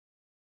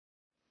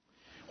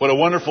What a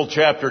wonderful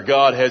chapter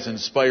God has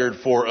inspired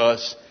for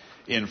us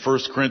in 1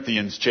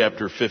 Corinthians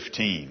chapter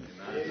 15.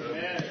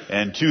 Amen.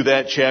 And to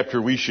that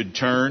chapter we should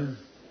turn.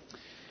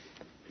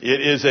 It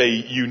is a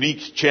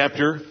unique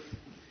chapter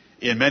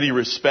in many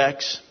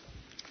respects.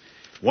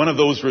 One of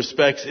those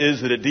respects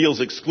is that it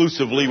deals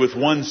exclusively with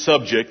one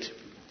subject,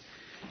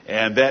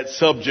 and that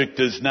subject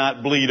does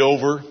not bleed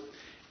over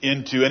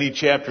into any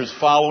chapters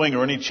following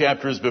or any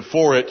chapters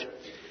before it,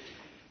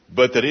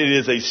 but that it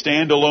is a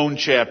standalone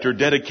chapter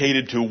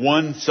dedicated to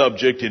one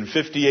subject in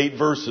 58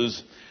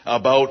 verses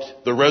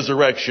about the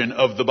resurrection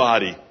of the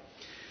body.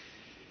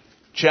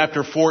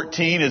 Chapter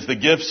 14 is the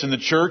gifts in the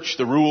church,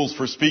 the rules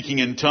for speaking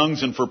in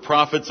tongues and for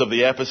prophets of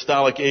the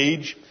apostolic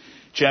age.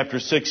 Chapter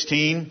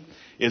 16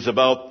 is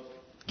about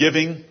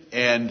giving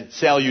and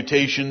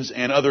salutations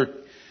and other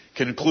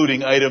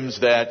concluding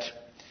items that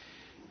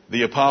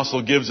the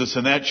apostle gives us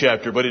in that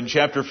chapter. But in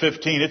chapter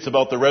 15, it's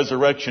about the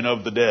resurrection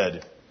of the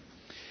dead.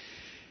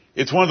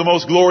 It's one of the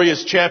most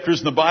glorious chapters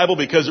in the Bible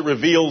because it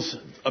reveals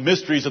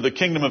mysteries of the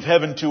kingdom of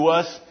heaven to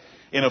us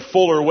in a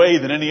fuller way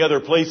than any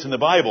other place in the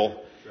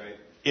Bible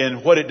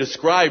in what it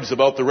describes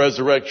about the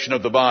resurrection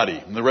of the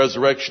body and the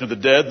resurrection of the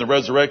dead and the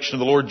resurrection of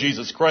the Lord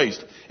Jesus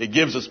Christ. It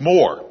gives us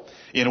more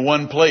in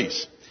one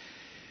place.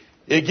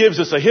 It gives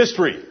us a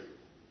history.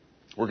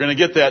 We're going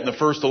to get that in the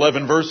first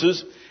 11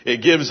 verses.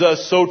 It gives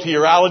us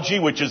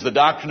soteriology, which is the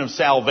doctrine of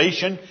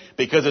salvation,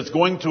 because it's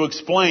going to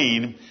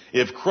explain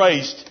if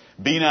Christ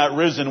be not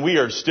risen, we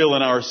are still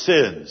in our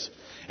sins.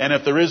 And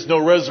if there is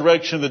no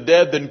resurrection of the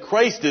dead, then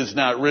Christ is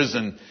not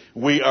risen,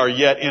 we are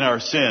yet in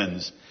our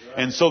sins.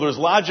 And so there's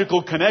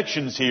logical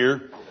connections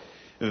here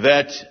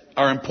that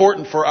are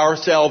important for our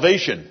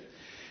salvation.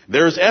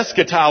 There's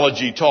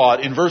eschatology taught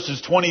in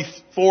verses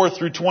 24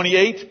 through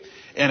 28,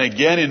 and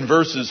again in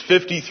verses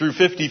 50 through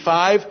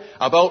 55,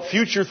 about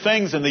future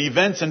things and the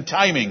events and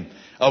timing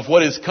of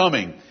what is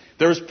coming.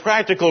 There's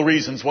practical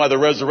reasons why the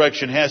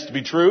resurrection has to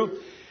be true.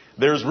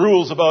 There's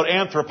rules about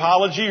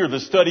anthropology, or the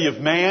study of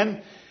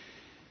man,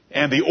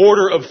 and the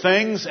order of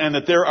things, and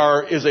that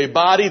there is a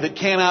body that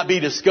cannot be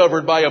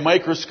discovered by a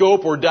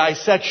microscope or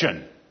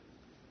dissection,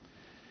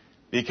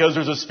 because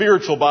there's a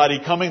spiritual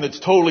body coming that's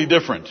totally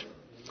different.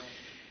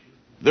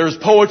 There's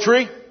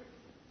poetry,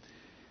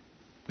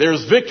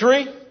 there's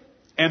victory,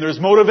 and there's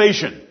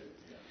motivation.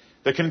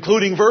 The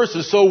concluding verse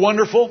is so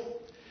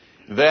wonderful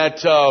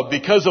that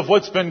because of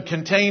what's been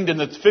contained in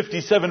the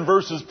 57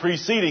 verses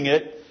preceding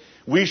it,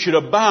 we should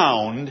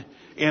abound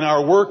in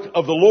our work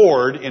of the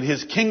Lord in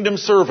His kingdom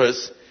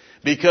service,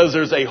 because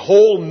there's a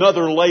whole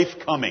nother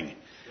life coming.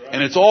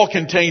 And it's all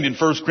contained in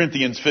 1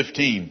 Corinthians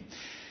 15.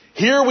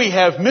 Here we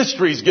have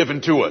mysteries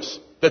given to us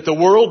that the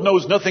world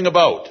knows nothing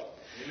about.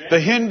 Amen.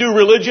 The Hindu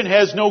religion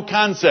has no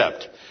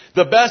concept.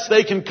 The best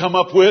they can come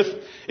up with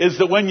is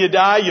that when you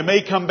die, you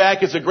may come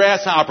back as a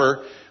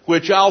grasshopper,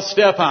 which I'll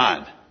step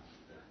on.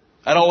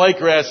 I don't like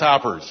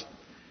grasshoppers.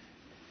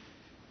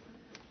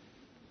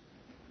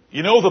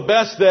 You know, the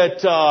best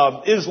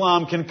that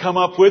Islam can come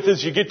up with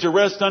is you get to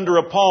rest under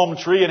a palm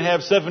tree and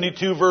have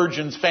 72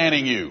 virgins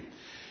fanning you.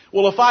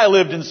 Well, if I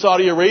lived in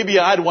Saudi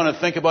Arabia, I'd want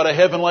to think about a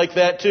heaven like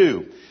that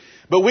too.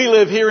 But we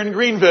live here in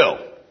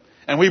Greenville,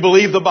 and we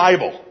believe the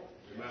Bible.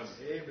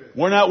 Amen.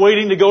 We're not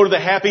waiting to go to the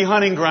happy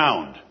hunting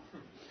ground.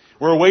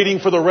 We're waiting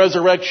for the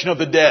resurrection of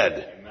the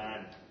dead.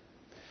 Amen.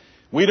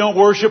 We don't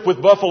worship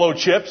with buffalo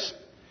chips.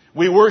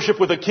 We worship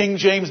with a King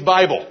James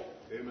Bible.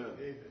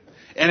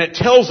 And it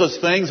tells us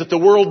things that the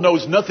world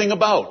knows nothing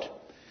about.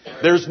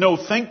 There's no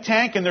think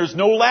tank and there's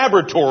no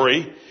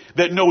laboratory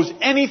that knows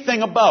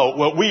anything about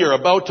what we are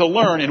about to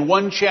learn in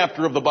one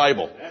chapter of the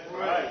Bible. That's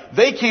right.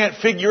 They can't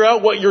figure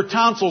out what your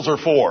tonsils are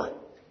for.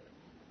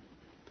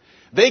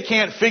 They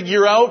can't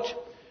figure out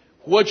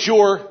what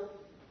your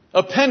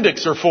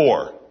appendix are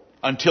for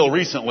until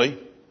recently.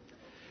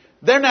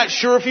 They're not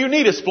sure if you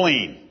need a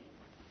spleen.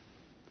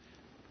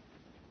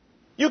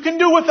 You can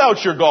do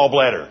without your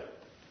gallbladder.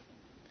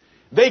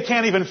 They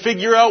can't even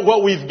figure out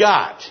what we've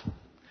got,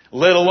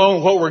 let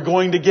alone what we're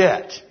going to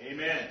get.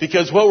 Amen.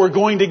 Because what we're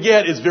going to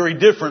get is very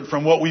different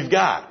from what we've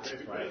got.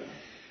 Right.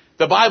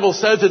 The Bible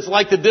says it's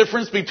like the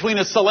difference between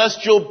a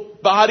celestial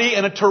body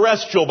and a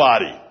terrestrial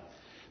body.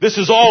 This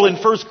is all in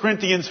 1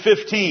 Corinthians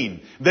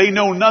 15. They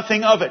know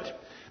nothing of it.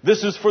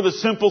 This is for the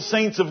simple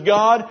saints of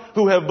God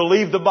who have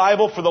believed the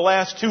Bible for the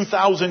last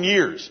 2,000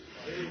 years.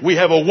 We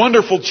have a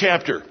wonderful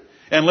chapter,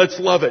 and let's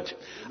love it.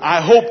 I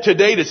hope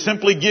today to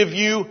simply give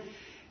you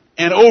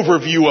an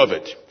overview of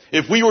it.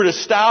 If we were to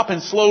stop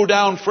and slow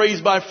down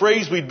phrase by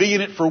phrase, we'd be in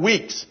it for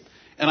weeks.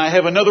 And I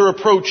have another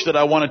approach that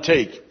I want to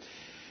take.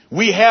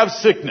 We have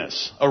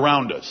sickness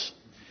around us.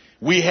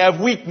 We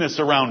have weakness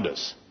around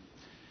us.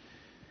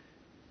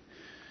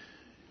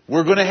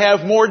 We're going to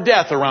have more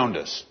death around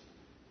us.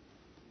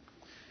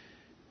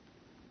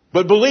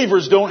 But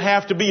believers don't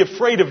have to be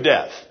afraid of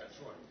death.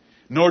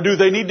 Nor do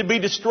they need to be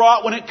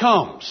distraught when it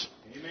comes.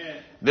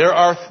 There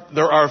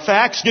are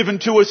facts given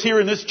to us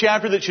here in this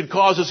chapter that should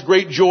cause us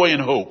great joy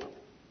and hope.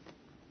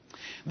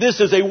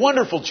 This is a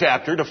wonderful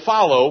chapter to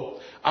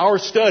follow our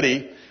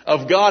study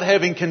of God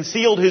having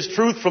concealed His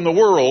truth from the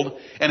world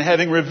and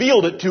having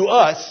revealed it to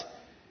us,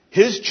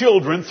 His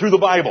children, through the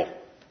Bible.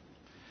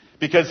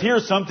 Because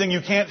here's something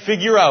you can't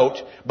figure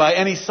out by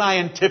any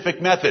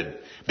scientific method,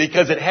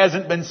 because it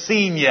hasn't been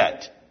seen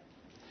yet.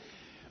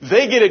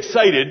 They get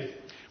excited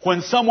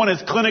when someone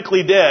is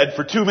clinically dead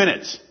for 2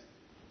 minutes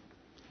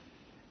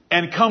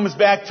and comes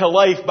back to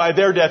life by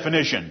their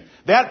definition.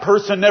 That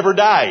person never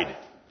died.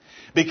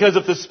 Because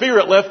if the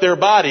spirit left their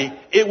body,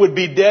 it would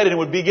be dead and it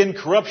would begin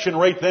corruption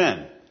right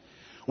then.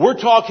 We're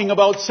talking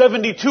about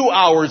 72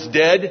 hours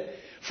dead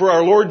for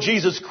our Lord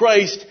Jesus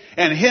Christ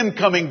and Him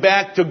coming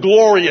back to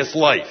glorious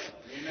life.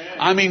 Amen.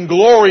 I mean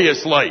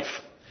glorious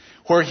life.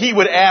 Where He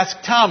would ask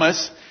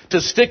Thomas to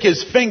stick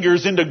his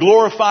fingers into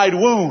glorified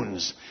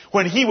wounds.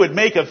 When He would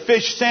make a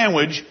fish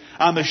sandwich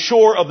on the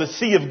shore of the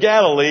Sea of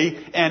Galilee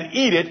and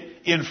eat it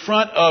in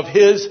front of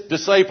His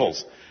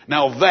disciples.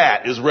 Now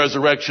that is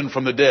resurrection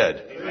from the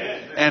dead. Amen.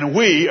 And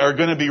we are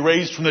going to be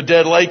raised from the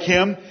dead like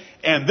Him.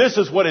 And this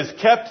is what has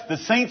kept the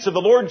saints of the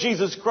Lord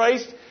Jesus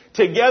Christ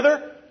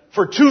together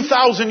for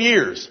 2,000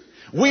 years.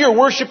 We are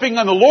worshiping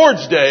on the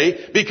Lord's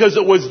Day because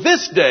it was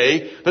this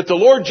day that the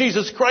Lord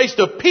Jesus Christ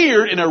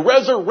appeared in a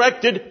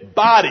resurrected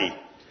body.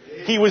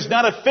 He was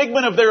not a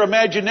figment of their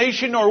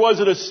imagination, nor was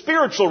it a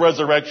spiritual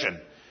resurrection.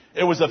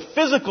 It was a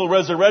physical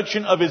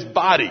resurrection of His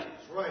body.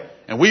 Right.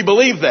 And we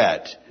believe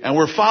that, and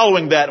we're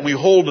following that, and we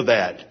hold to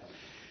that.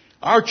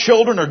 Our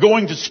children are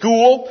going to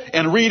school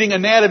and reading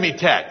anatomy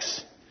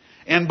texts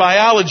and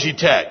biology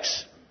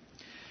texts.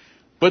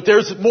 But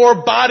there's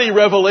more body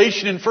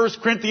revelation in 1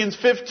 Corinthians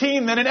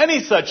 15 than in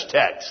any such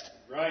text.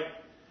 Right.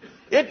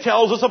 It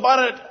tells us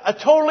about a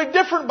totally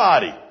different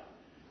body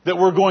that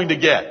we're going to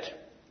get.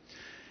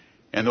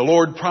 And the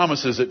Lord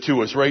promises it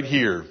to us right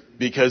here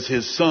because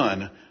His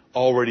Son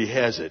already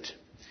has it.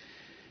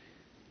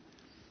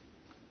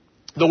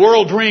 The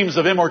world dreams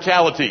of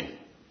immortality.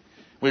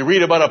 We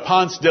read about a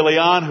Ponce de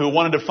Leon who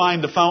wanted to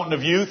find the fountain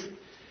of youth.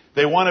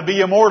 They want to be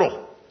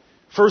immortal.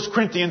 1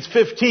 Corinthians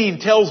 15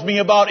 tells me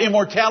about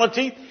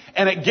immortality,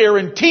 and it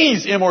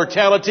guarantees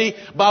immortality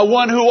by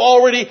one who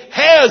already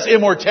has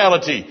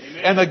immortality.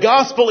 Amen. And the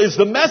gospel is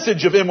the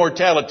message of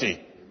immortality.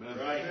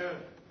 Amen.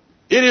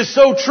 It is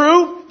so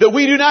true that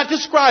we do not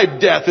describe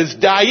death as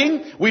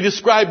dying. We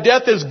describe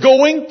death as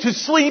going to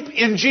sleep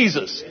in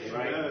Jesus.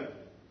 Amen.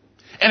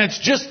 And it's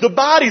just the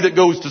body that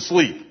goes to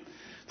sleep.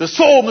 The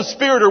soul and the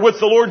spirit are with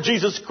the Lord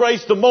Jesus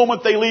Christ the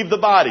moment they leave the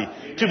body.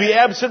 Amen. To be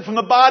absent from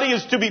the body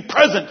is to be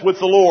present with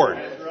the Lord.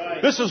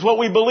 Right. This is what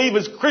we believe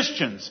as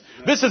Christians.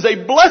 This is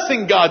a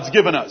blessing God's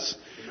given us.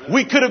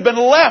 We could have been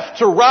left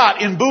to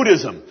rot in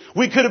Buddhism.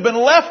 We could have been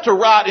left to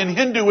rot in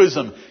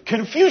Hinduism,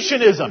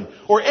 Confucianism,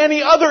 or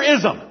any other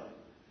ism.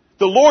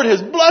 The Lord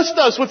has blessed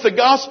us with the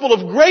gospel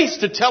of grace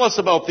to tell us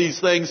about these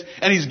things,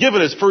 and He's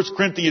given us 1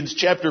 Corinthians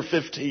chapter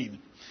 15.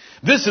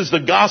 This is the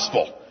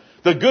gospel.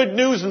 The good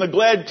news and the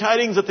glad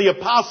tidings that the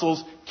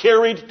apostles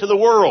carried to the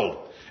world.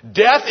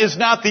 Death is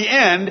not the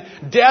end.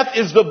 Death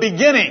is the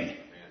beginning.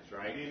 That's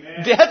right.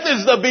 Amen. Death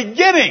is the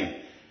beginning.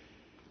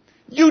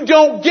 You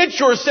don't get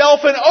yourself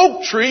an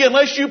oak tree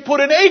unless you put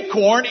an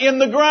acorn in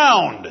the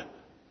ground. That's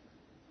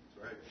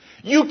right.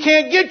 You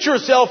can't get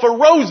yourself a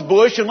rose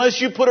bush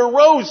unless you put a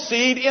rose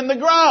seed in the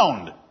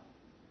ground.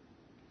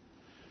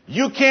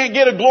 You can't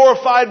get a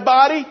glorified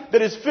body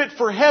that is fit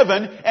for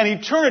heaven and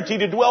eternity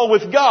to dwell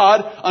with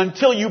God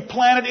until you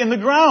plant it in the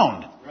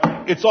ground.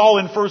 Right. It's all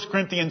in 1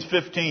 Corinthians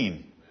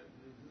 15.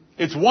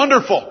 It's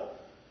wonderful.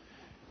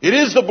 It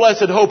is the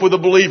blessed hope of the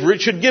believer. It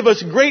should give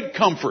us great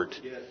comfort.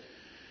 Yes.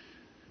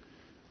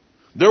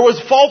 There was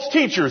false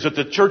teachers at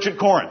the church at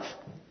Corinth.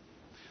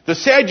 The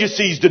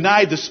Sadducees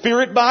denied the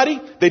spirit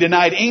body, they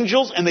denied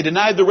angels, and they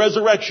denied the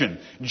resurrection.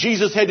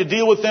 Jesus had to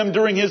deal with them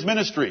during His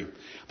ministry.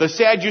 The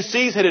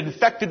Sadducees had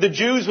infected the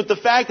Jews with the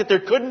fact that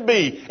there couldn't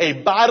be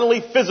a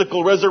bodily,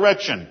 physical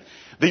resurrection.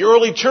 The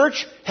early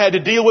church had to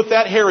deal with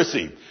that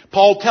heresy.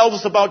 Paul tells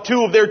us about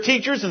two of their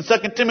teachers in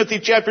 2 Timothy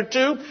chapter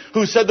 2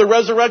 who said the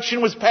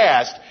resurrection was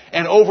past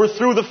and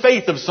overthrew the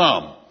faith of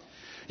some.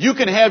 You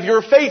can have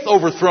your faith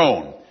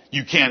overthrown.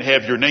 You can't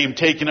have your name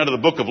taken out of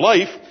the book of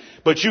life,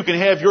 but you can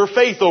have your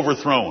faith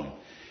overthrown.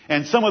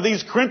 And some of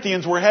these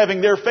Corinthians were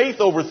having their faith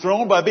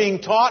overthrown by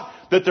being taught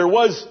that there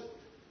was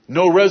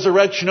no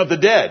resurrection of the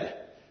dead.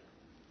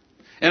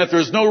 And if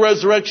there's no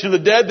resurrection of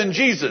the dead, then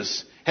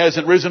Jesus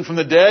hasn't risen from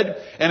the dead.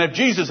 And if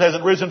Jesus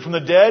hasn't risen from the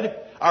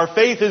dead, our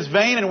faith is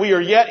vain and we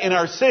are yet in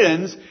our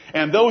sins.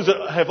 And those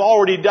that have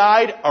already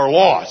died are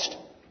lost.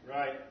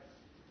 Right.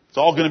 It's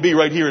all going to be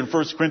right here in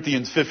 1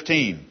 Corinthians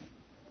 15.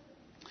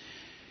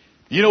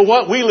 You know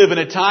what? We live in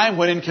a time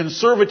when in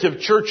conservative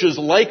churches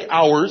like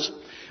ours,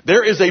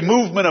 there is a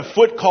movement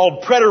afoot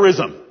called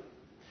preterism.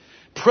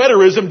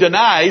 Preterism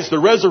denies the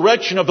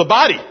resurrection of the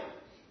body.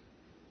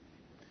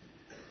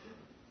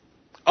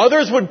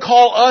 Others would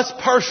call us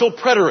partial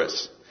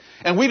preterists,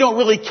 and we don't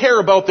really care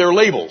about their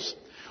labels.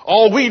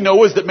 All we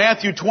know is that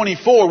Matthew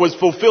 24 was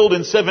fulfilled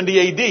in 70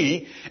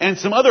 AD, and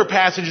some other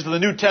passages of the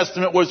New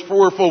Testament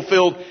were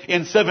fulfilled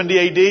in 70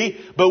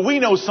 AD, but we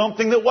know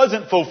something that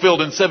wasn't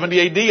fulfilled in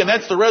 70 AD, and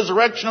that's the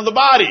resurrection of the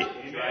body.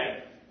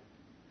 Amen.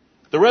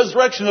 The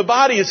resurrection of the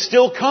body is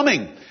still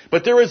coming,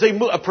 but there is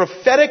a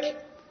prophetic,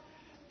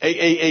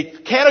 a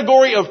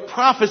category of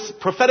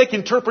prophetic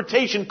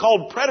interpretation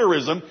called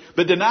preterism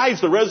that denies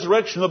the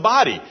resurrection of the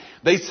body.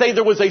 They say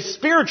there was a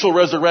spiritual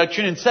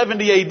resurrection in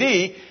 70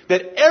 AD,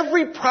 that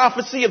every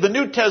prophecy of the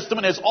New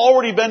Testament has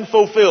already been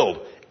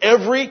fulfilled.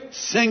 Every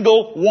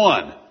single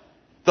one.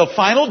 The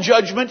final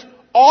judgment,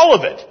 all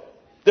of it.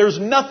 There's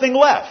nothing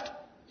left.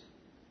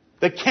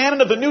 The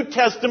canon of the New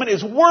Testament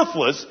is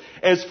worthless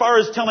as far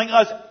as telling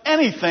us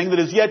anything that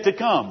is yet to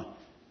come.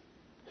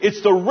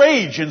 It's the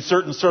rage in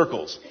certain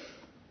circles.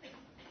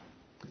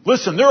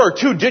 Listen, there are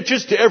 2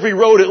 ditches to every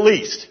road at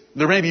least.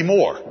 There may be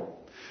more.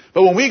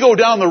 But when we go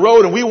down the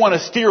road and we want to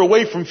steer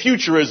away from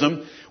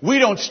futurism, we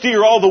don't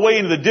steer all the way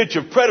into the ditch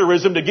of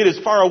preterism to get as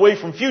far away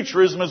from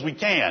futurism as we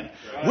can.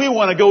 Right. We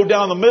want to go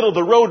down the middle of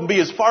the road and be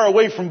as far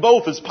away from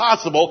both as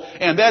possible,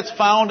 and that's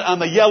found on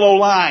the yellow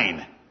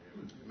line.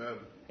 Amen.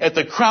 At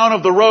the crown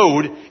of the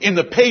road in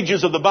the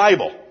pages of the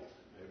Bible.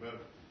 Amen.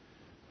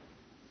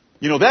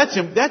 You know,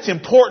 that's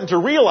important to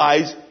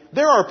realize.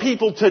 There are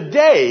people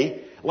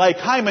today like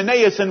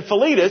Hymenaeus and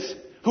Philetus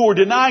who are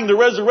denying the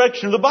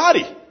resurrection of the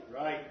body.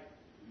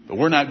 But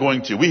we're not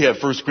going to. We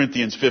have 1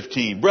 Corinthians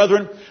 15.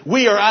 Brethren,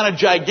 we are on a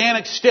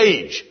gigantic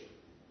stage.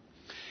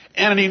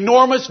 And an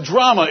enormous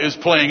drama is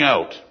playing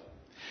out.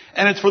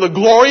 And it's for the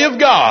glory of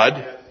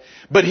God.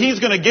 But He's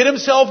going to get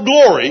Himself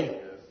glory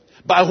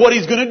by what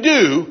He's going to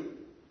do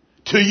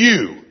to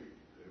you.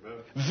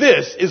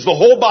 This is the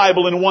whole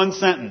Bible in one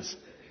sentence.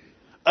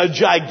 A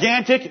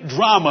gigantic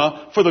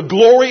drama for the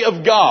glory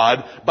of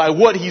God by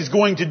what He's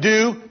going to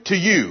do to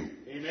you.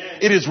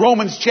 It is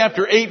Romans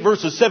chapter 8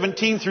 verses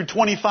 17 through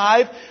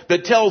 25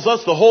 that tells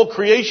us the whole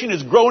creation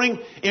is groaning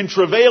in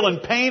travail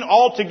and pain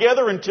all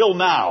together until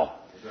now.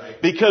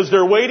 Because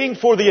they're waiting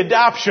for the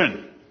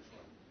adoption.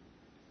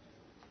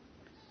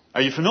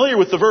 Are you familiar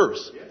with the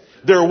verse?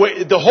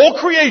 The whole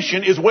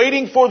creation is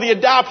waiting for the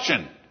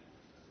adoption.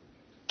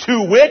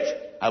 To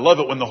wit, I love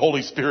it when the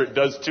Holy Spirit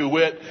does to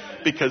wit,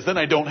 because then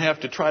I don't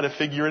have to try to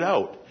figure it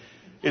out.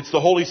 It's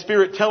the Holy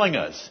Spirit telling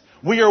us.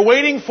 We are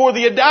waiting for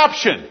the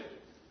adoption.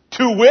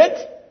 To wit,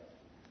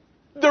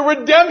 the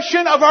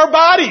redemption of our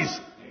bodies.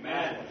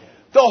 Amen.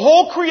 The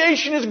whole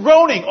creation is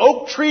groaning.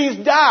 Oak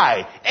trees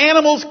die.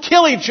 Animals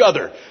kill each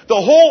other.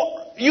 The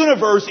whole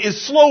universe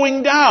is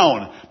slowing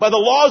down by the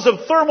laws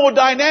of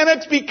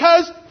thermodynamics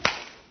because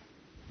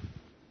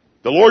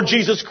the Lord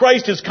Jesus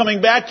Christ is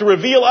coming back to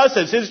reveal us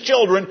as His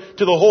children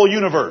to the whole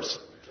universe.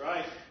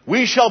 Right.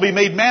 We shall be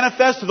made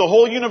manifest to the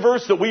whole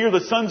universe that we are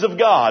the sons of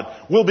God.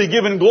 We'll be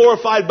given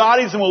glorified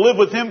bodies and will live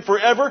with Him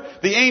forever,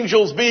 the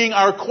angels being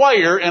our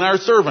choir and our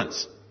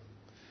servants.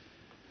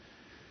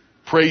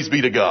 Praise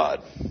be to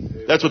God.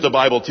 That's what the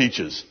Bible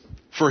teaches.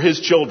 For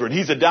His children.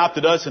 He's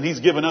adopted us and He's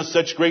given us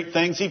such great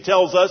things. He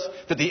tells us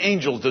that the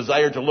angels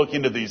desire to look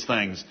into these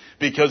things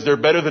because they're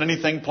better than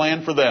anything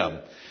planned for them.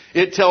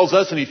 It tells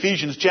us in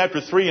Ephesians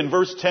chapter 3 and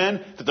verse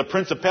 10 that the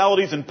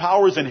principalities and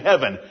powers in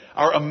heaven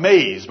are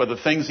amazed by the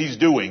things He's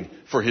doing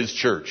for His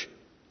church.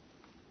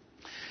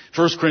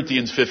 1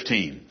 Corinthians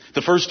 15.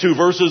 The first 2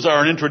 verses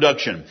are an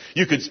introduction.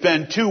 You could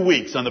spend 2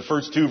 weeks on the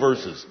first 2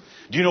 verses.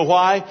 Do you know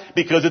why?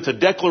 Because it's a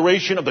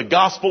declaration of the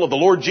gospel of the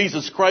Lord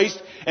Jesus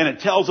Christ, and it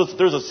tells us that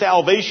there's a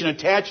salvation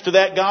attached to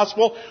that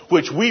gospel,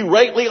 which we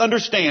rightly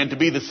understand to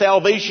be the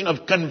salvation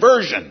of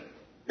conversion.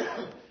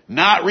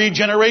 Not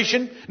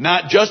regeneration,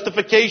 not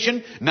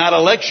justification, not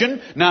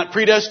election, not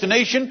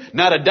predestination,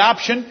 not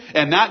adoption,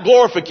 and not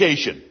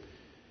glorification.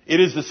 It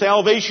is the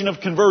salvation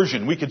of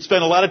conversion. We could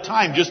spend a lot of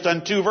time just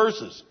on 2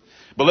 verses.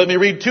 But let me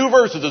read 2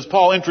 verses as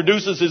Paul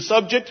introduces his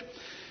subject,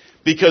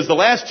 because the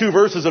last 2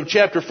 verses of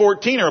chapter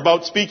 14 are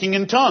about speaking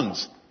in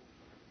tongues.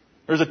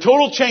 There's a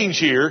total change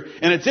here,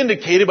 and it's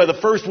indicated by the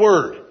first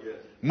word.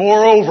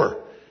 Moreover.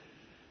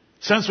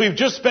 Since we've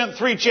just spent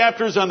 3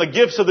 chapters on the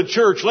gifts of the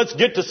church, let's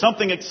get to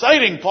something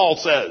exciting, Paul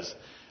says.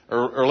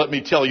 Or let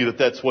me tell you that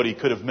that's what he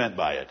could have meant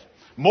by it.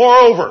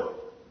 Moreover.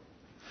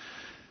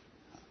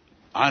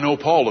 I know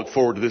Paul looked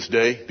forward to this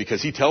day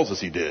because he tells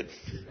us he did.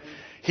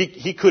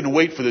 He couldn't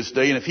wait for this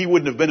day, and if he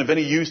wouldn't have been of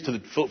any use to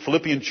the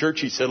Philippian church,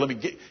 he said, let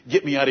me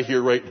get me out of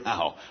here right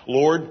now.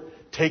 Lord,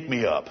 take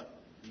me up.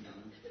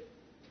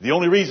 The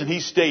only reason he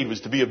stayed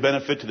was to be of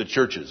benefit to the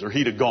churches, or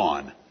he'd have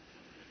gone.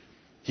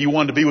 He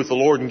wanted to be with the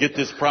Lord and get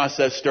this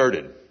process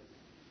started.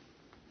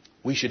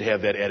 We should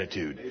have that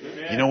attitude.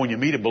 Amen. You know, when you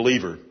meet a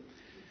believer,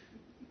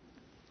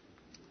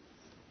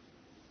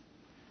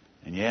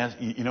 and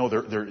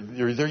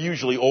they're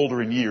usually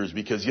older in years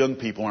because young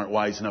people aren't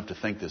wise enough to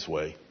think this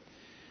way,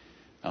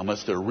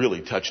 unless they're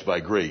really touched by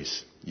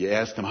grace. You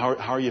ask them, how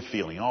are you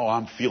feeling? Oh,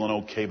 I'm feeling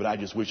okay, but I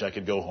just wish I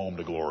could go home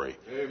to glory.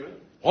 Amen.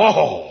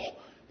 Oh,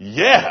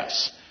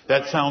 yes.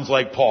 That sounds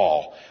like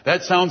Paul.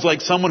 That sounds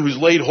like someone who's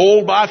laid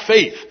hold by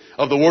faith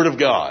of the Word of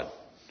God.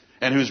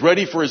 and who's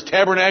ready for his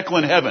tabernacle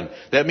in heaven.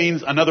 That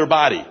means another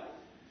body.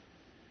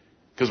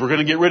 Because we're going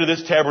to get rid of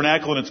this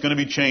tabernacle and it's going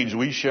to be changed.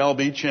 We shall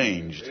be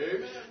changed.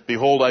 Amen.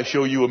 Behold, I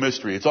show you a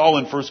mystery. It's all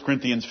in 1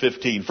 Corinthians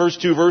 15.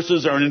 First 2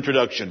 verses are an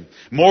introduction.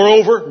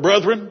 Moreover,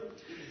 brethren,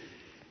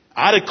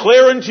 I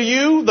declare unto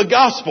you the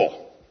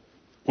gospel,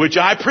 which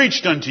I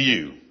preached unto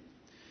you,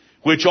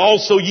 which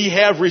also ye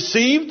have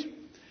received,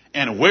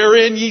 and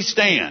wherein ye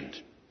stand,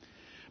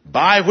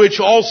 by which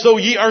also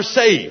ye are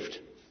saved,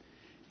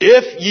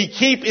 if ye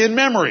keep in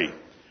memory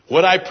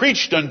what I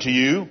preached unto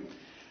you,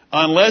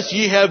 unless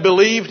ye have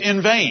believed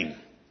in vain.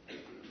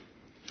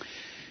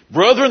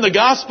 Brethren, the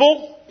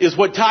gospel is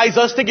what ties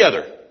us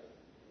together.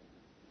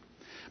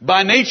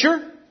 By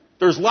nature,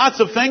 there's lots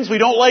of things we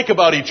don't like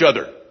about each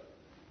other.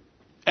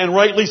 And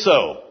rightly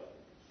so.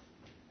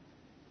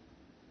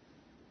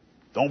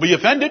 Don't be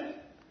offended.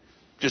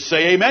 Just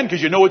say amen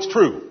because you know it's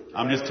true.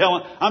 I'm just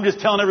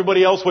telling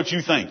everybody else what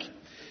you think.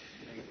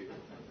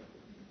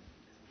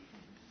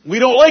 We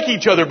don't like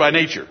each other by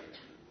nature.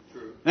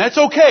 That's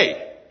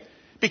okay.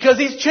 Because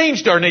He's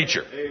changed our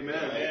nature.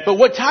 Amen. But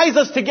what ties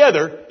us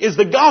together is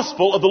the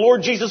gospel of the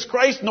Lord Jesus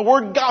Christ. And the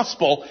word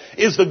gospel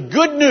is the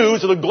good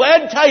news or the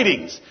glad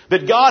tidings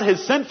that God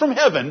has sent from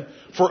heaven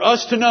for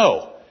us to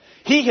know.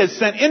 He has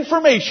sent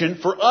information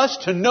for us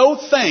to know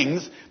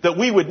things that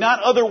we would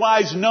not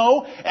otherwise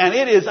know. And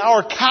it is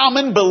our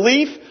common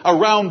belief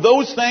around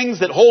those things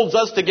that holds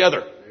us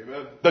together.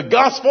 Amen. The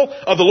gospel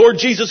of the Lord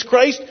Jesus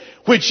Christ,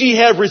 which ye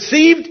have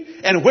received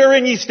and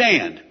wherein ye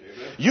stand.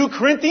 Amen. You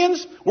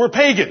Corinthians were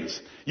pagans.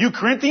 You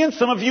Corinthians,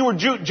 some of you were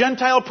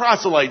Gentile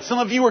proselytes. Some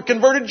of you were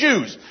converted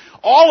Jews.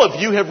 All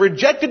of you have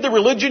rejected the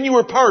religion you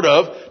were part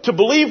of to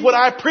believe what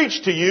I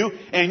preached to you,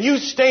 and you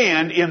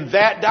stand in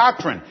that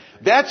doctrine.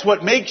 That's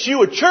what makes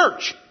you a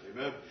church.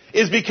 Amen.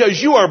 Is because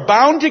you are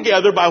bound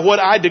together by what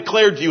I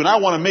declared to you. And I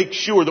want to make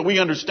sure that we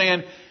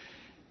understand.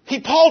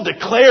 Paul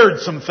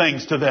declared some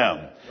things to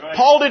them. Right.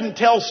 Paul didn't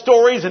tell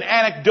stories and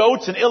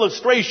anecdotes and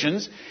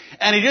illustrations,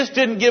 and he just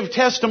didn't give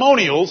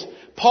testimonials.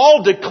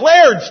 Paul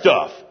declared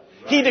stuff.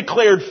 He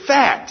declared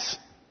facts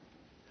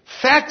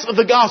of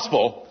the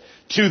gospel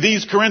to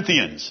these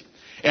Corinthians.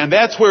 And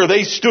that's where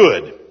they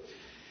stood.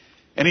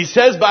 And he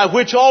says, by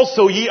which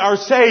also ye are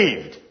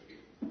saved,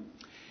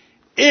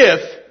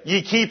 if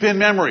ye keep in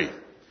memory.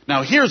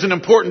 Now here's an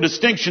important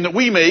distinction that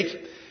we make.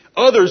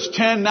 Others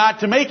tend not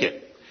to make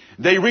it.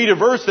 They read a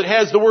verse that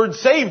has the word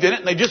saved in it,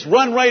 and they just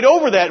run right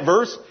over that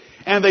verse,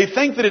 and they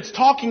think that it's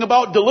talking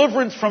about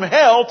deliverance from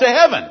hell to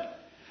heaven.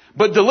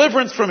 But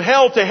deliverance from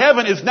hell to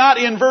heaven is not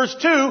in verse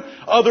 2.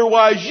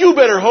 Otherwise, you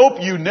better hope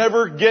you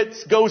never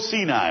go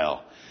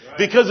senile. Right.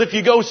 Because if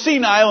you go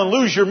senile and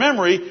lose your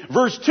memory,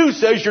 verse 2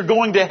 says you're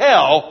going to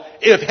hell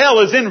if hell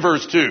is in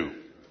verse 2.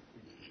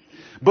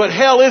 But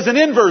hell isn't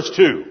in verse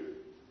 2.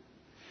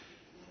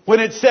 When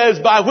it says,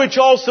 by which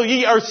also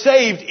ye are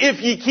saved if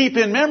ye keep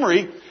in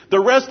memory, the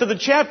rest of the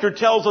chapter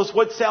tells us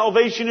what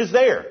salvation is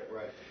there.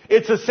 Right.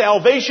 It's a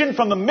salvation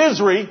from the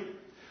misery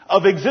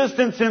of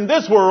existence in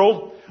this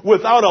world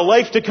without a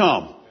life to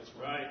come. That's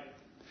right.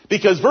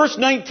 Because verse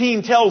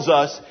 19 tells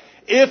us,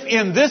 if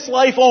in this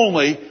life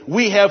only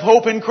we have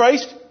hope in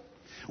Christ,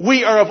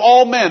 we are of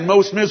all men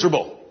most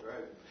miserable.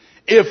 Right.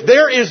 If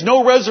there is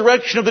no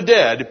resurrection of the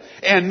dead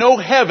and no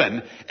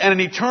heaven and an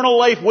eternal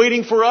life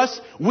waiting for us,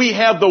 we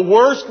have the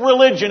worst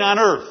religion on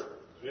earth.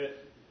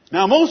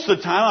 Now most of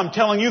the time I'm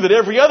telling you that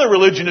every other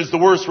religion is the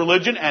worst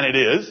religion, and it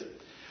is.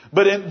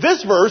 But in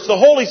this verse, the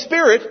Holy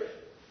Spirit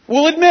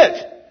will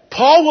admit,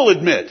 Paul will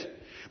admit,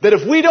 that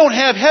if we don't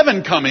have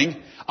heaven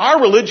coming,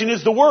 our religion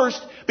is the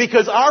worst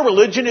because our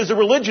religion is a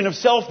religion of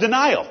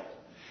self-denial.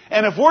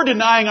 And if we're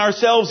denying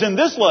ourselves in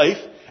this life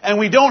and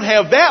we don't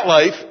have that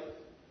life,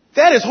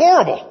 that is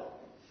horrible.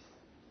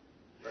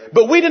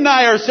 But we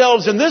deny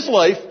ourselves in this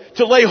life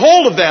to lay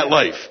hold of that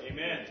life.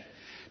 Amen.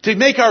 To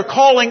make our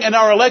calling and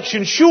our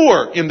election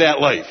sure in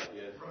that life.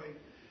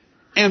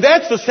 And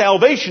that's the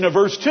salvation of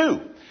verse 2.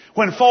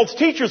 When false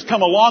teachers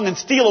come along and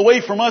steal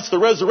away from us the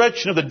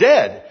resurrection of the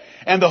dead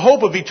and the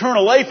hope of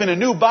eternal life in a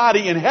new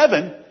body in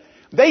heaven,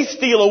 they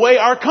steal away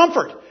our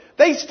comfort.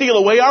 They steal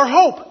away our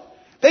hope.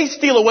 They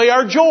steal away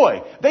our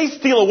joy. They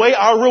steal away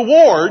our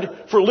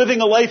reward for living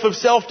a life of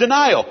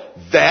self-denial.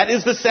 That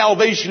is the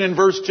salvation in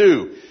verse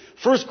 2.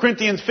 1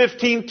 Corinthians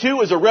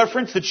 15:2 is a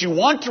reference that you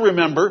want to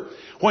remember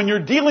when you're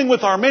dealing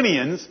with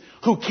Arminians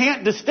who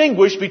can't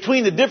distinguish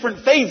between the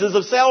different phases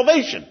of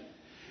salvation.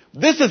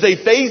 This is a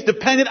phase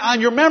dependent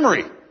on your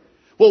memory.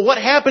 Well, what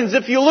happens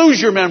if you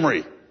lose your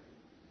memory?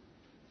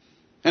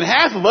 And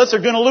half of us are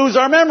going to lose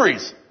our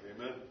memories.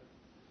 Amen.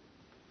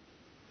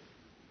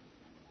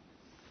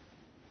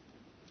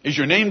 Is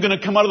your name going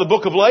to come out of the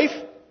book of life?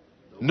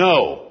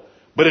 No.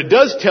 But it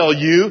does tell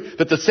you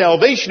that the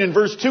salvation in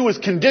verse 2 is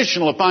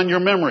conditional upon your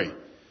memory.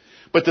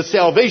 But the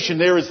salvation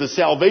there is the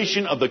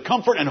salvation of the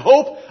comfort and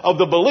hope of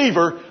the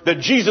believer that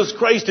Jesus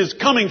Christ is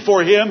coming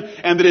for him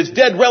and that his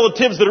dead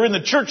relatives that are in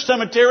the church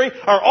cemetery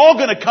are all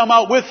going to come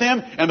out with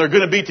him and they're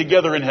going to be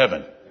together in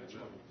heaven.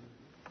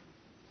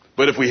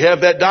 But if we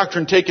have that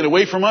doctrine taken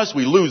away from us,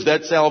 we lose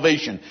that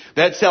salvation.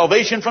 That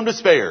salvation from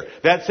despair.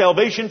 That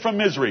salvation from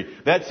misery.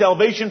 That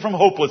salvation from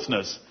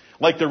hopelessness,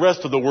 like the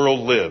rest of the world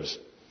lives.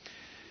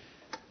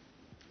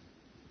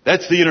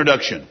 That's the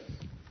introduction.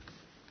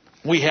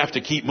 We have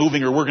to keep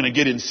moving or we're going to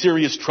get in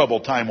serious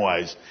trouble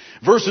time-wise.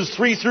 Verses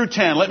 3 through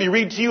 10, let me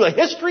read to you a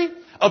history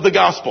of the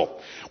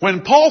gospel.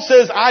 When Paul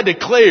says, I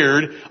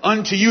declared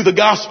unto you the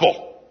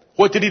gospel,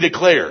 what did he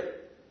declare?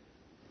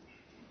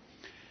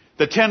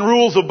 The 10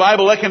 rules of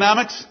Bible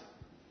economics?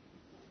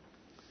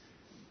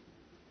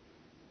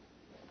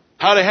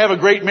 How to have a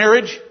great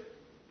marriage?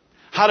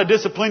 How to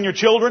discipline your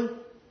children?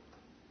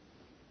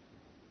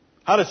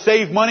 How to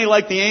save money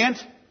like the ant?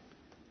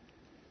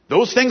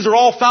 Those things are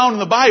all found in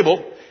the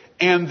Bible,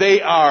 and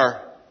they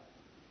are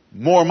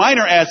more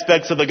minor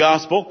aspects of the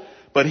gospel,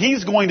 but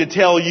he's going to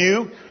tell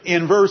you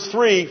in verse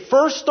 3,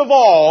 first of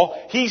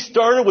all, he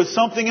started with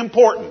something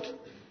important.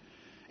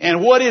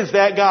 And what is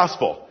that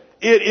gospel?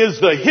 It is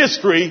the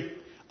history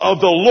of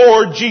the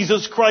Lord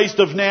Jesus Christ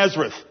of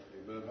Nazareth.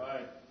 Amen.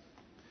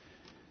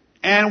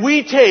 And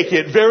we take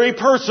it very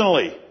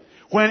personally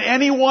when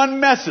anyone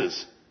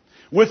messes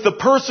with the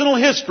personal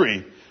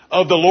history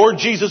of the Lord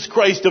Jesus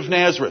Christ of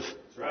Nazareth.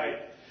 That's right.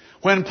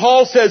 When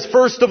Paul says,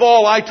 first of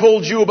all, I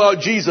told you about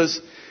Jesus,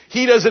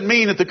 he doesn't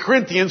mean that the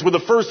Corinthians were the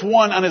first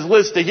one on his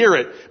list to hear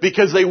it,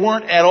 because they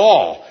weren't at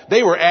all.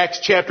 They were Acts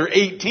chapter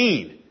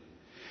 18.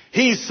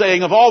 He's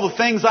saying, of all the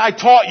things I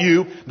taught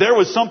you, there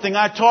was something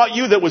I taught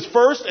you that was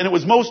first and it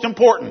was most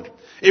important.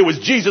 It was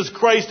Jesus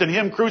Christ and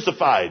Him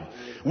crucified.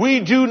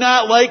 We do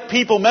not like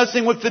people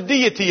messing with the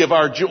deity of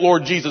our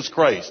Lord Jesus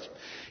Christ.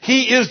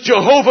 He is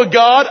Jehovah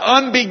God,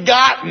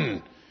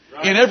 unbegotten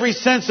in every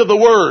sense of the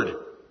word.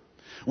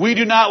 We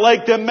do not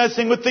like them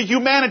messing with the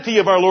humanity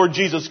of our Lord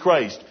Jesus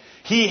Christ.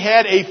 He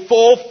had a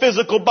full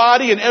physical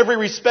body in every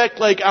respect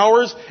like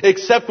ours,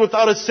 except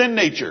without a sin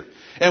nature.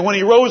 And when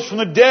He rose from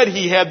the dead,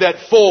 He had that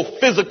full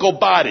physical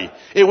body.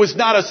 It was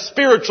not a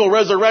spiritual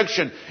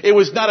resurrection. It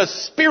was not a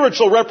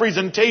spiritual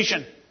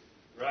representation.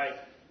 Right.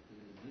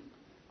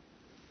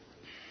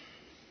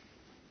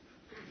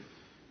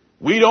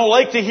 We don't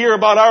like to hear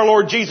about our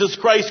Lord Jesus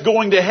Christ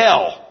going to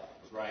hell.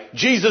 Right.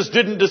 Jesus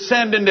didn't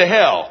descend into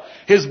hell.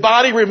 His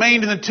body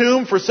remained in the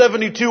tomb for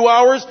 72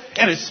 hours,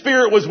 and His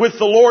spirit was with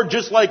the Lord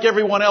just like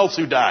everyone else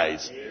who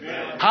dies.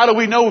 Amen. How do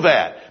we know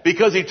that?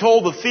 Because He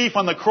told the thief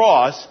on the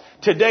cross,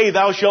 today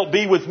thou shalt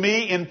be with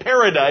me in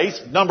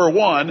paradise, number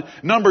one.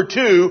 Number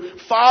two,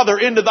 Father,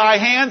 into thy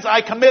hands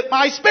I commit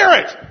my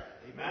spirit.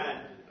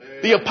 Amen.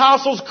 The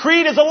Apostles'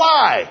 Creed is a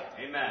lie.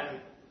 Amen.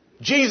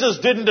 Jesus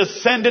didn't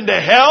descend into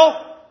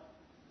hell.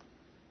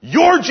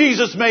 Your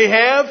Jesus may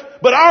have,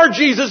 but our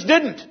Jesus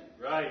didn't.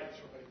 Right.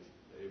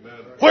 Amen.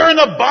 Where in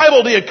the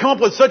Bible do you come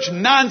up with such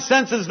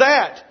nonsense as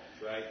that?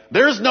 Right.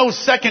 There's no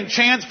second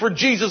chance for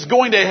Jesus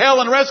going to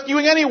hell and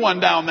rescuing anyone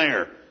down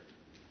there.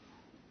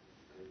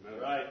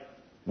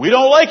 We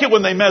don't like it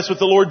when they mess with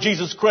the Lord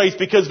Jesus Christ,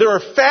 because there are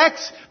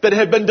facts that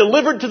have been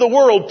delivered to the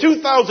world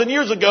 2,000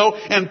 years ago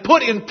and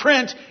put in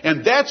print,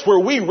 and that's where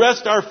we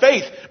rest our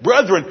faith.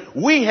 Brethren,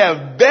 we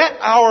have bet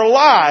our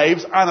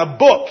lives on a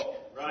book.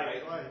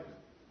 Right.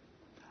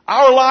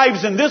 Our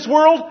lives in this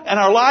world and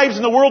our lives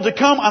in the world to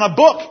come on a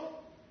book.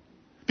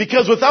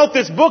 Because without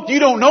this book, you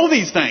don't know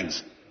these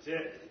things. That's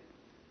it.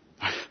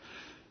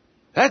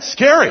 That's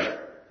scary.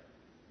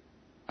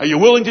 Are you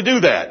willing to do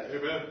that?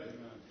 Amen.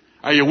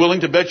 Are you willing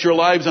to bet your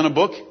lives on a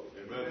book?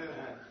 Amen.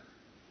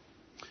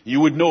 You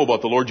would know about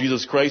the Lord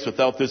Jesus Christ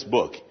without this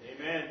book.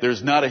 Amen.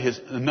 There's not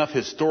enough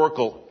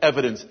historical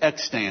evidence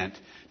extant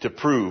to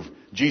prove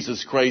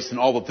Jesus Christ and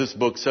all that this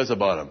book says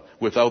about Him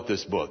without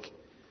this book.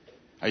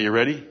 Are you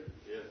ready?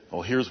 Yes.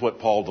 Well, here's what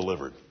Paul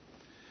delivered.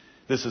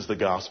 This is the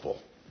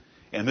gospel.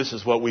 And this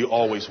is what we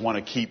always want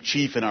to keep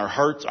chief in our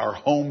hearts, our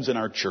homes, and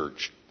our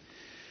church.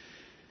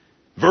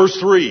 Verse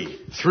 3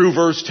 through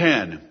verse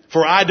 10.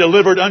 For I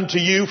delivered unto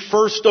you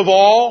first of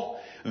all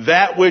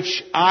that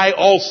which I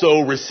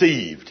also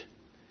received.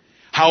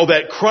 How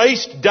that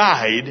Christ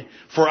died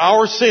for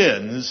our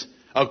sins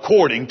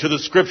according to the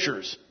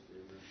Scriptures.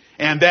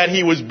 And that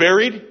He was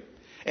buried,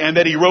 and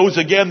that He rose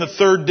again the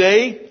third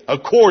day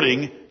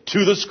according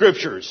to the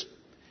Scriptures.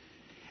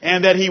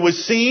 And that He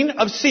was seen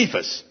of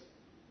Cephas,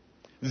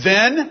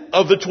 then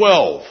of the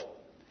 12.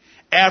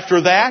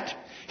 After that,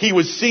 He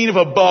was seen of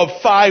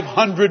above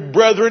 500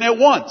 brethren at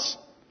once,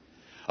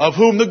 of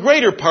whom the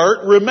greater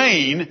part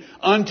remain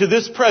unto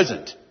this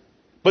present,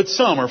 but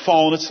some are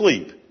fallen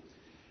asleep.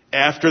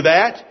 After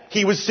that,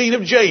 He was seen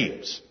of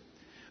James,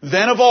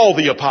 then of all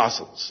the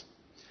apostles.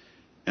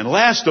 And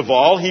last of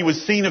all, He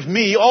was seen of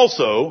me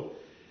also,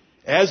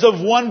 as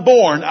of one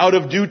born out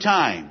of due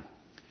time.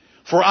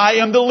 For I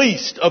am the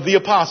least of the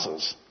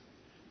apostles,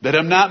 that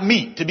am not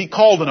meet to be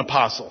called an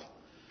apostle,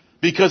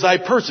 because I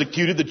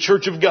persecuted the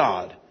church of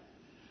God.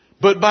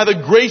 But by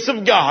the grace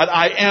of God,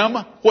 I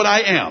am what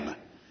I am.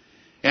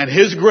 And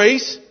His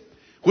grace,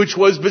 which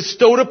was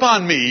bestowed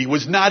upon me,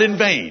 was not in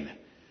vain.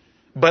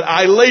 But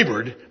I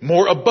labored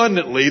more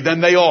abundantly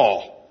than they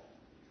all.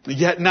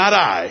 Yet not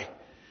I,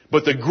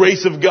 but the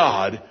grace of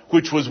God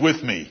which was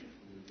with me.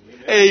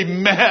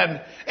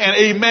 Amen and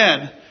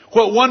amen.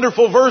 What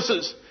wonderful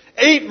verses.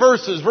 8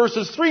 verses,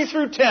 verses 3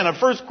 through 10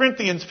 of 1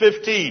 Corinthians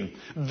 15.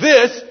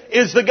 This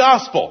is the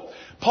gospel.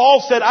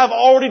 Paul said, I've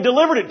already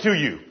delivered it to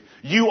you.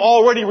 You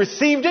already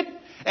received it,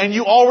 and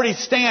you already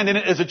stand in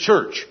it as a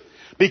church.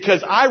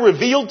 Because I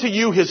revealed to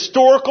you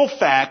historical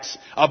facts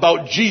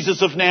about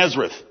Jesus of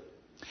Nazareth.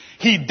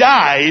 He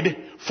died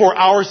for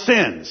our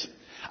sins.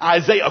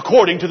 Isaiah,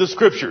 according to the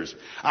Scriptures.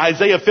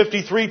 Isaiah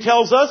 53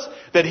 tells us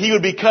that He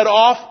would be cut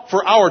off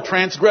for our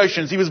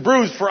transgressions. He was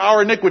bruised for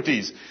our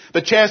iniquities.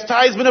 The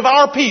chastisement of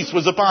our peace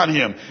was upon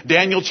Him.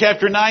 Daniel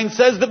chapter 9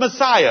 says that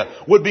Messiah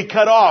would be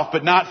cut off,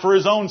 but not for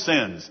His own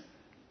sins.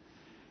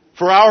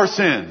 For our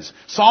sins.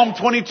 Psalm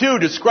 22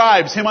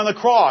 describes Him on the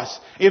cross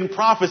in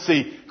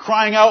prophecy,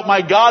 crying out,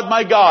 my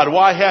God,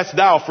 why hast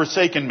Thou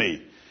forsaken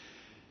me?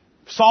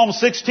 Psalm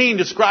 16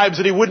 describes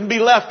that He wouldn't be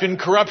left in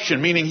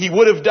corruption, meaning He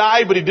would have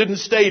died, but He didn't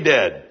stay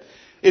dead.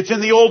 It's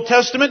in the Old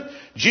Testament.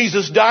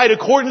 Jesus died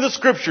according to the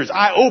Scriptures.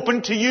 I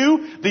opened to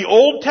you the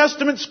Old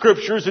Testament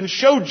Scriptures and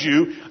showed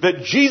you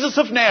that Jesus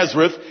of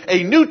Nazareth,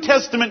 a New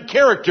Testament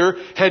character,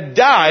 had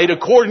died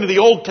according to the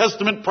Old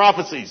Testament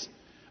prophecies.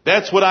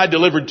 That's what I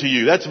delivered to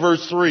you. That's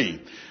verse 3.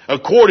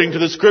 According to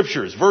the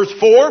Scriptures. Verse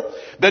 4,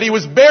 that He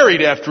was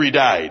buried after He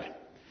died.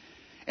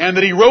 And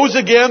that He rose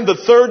again the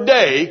third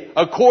day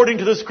according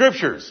to the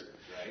Scriptures.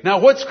 Now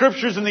what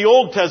Scriptures in the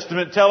Old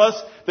Testament tell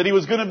us that He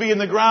was going to be in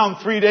the ground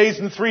 3 days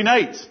and 3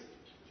 nights?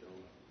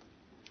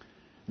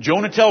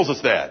 Jonah tells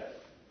us that.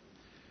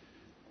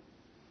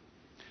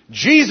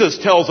 Jesus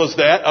tells us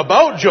that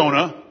about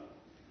Jonah.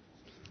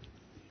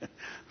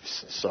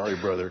 Sorry,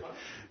 brother.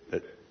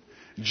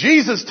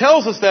 Jesus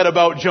tells us that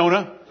about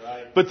Jonah.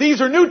 But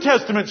these are New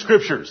Testament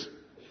Scriptures.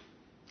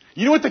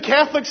 You know what the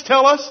Catholics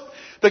tell us?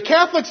 The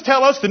Catholics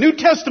tell us the New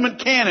Testament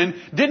canon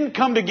didn't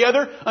come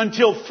together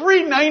until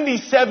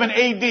 397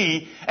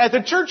 AD at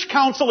the church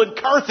council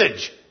at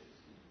Carthage.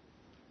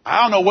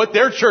 I don't know what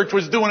their church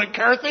was doing at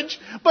Carthage,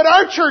 but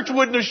our church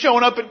wouldn't have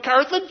shown up at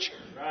Carthage.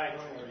 Right.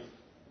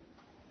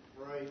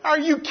 Are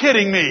you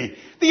kidding me?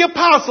 The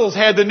apostles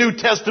had the New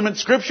Testament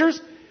Scriptures.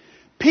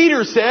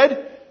 Peter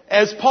said,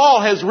 as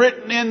Paul has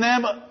written in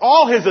them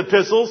all his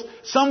epistles,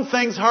 some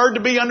things hard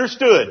to be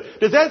understood.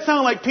 Does that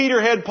sound like Peter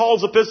had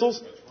Paul's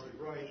epistles?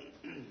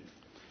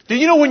 Do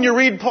you know when you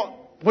read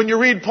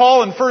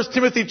Paul in 1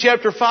 Timothy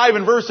chapter 5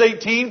 and verse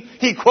 18,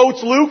 he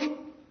quotes Luke?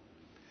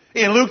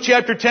 In Luke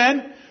chapter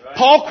 10,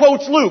 Paul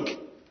quotes Luke.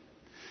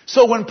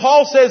 So when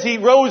Paul says he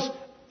rose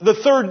the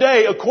third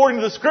day according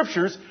to the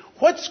Scriptures,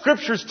 what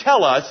Scriptures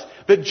tell us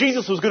that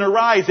Jesus was going to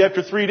rise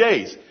after 3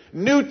 days?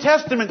 New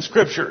Testament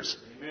Scriptures.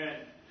 Amen.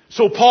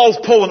 So Paul's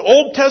pulling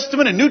Old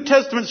Testament and New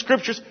Testament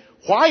Scriptures.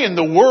 Why in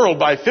the world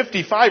by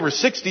 55 or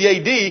 60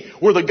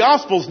 AD were the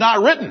Gospels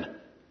not written?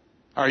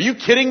 Are you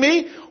kidding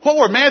me? What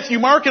were Matthew,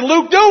 Mark, and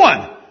Luke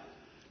doing?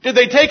 Did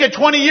they take a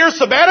 20-year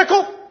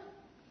sabbatical?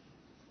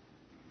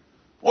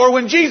 Or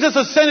when Jesus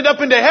ascended up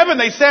into heaven,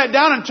 they sat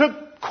down and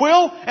took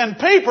quill and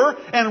paper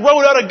and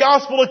wrote out a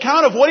gospel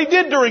account of what He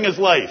did during His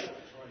life?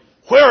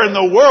 Where in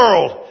the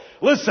world?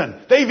 Listen,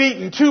 they've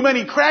eaten too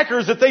many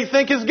crackers that they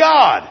think is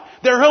God.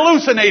 They're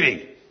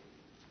hallucinating.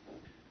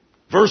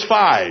 Verse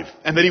 5,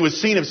 and that He was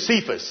seen of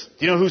Cephas.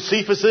 Do you know who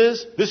Cephas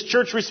is? This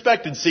church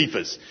respected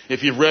Cephas.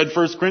 If you've read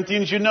 1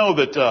 Corinthians, you know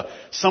that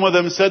some of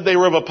them said they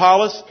were of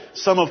Apollos,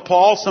 some of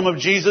Paul, some of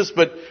Jesus,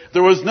 but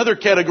there was another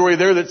category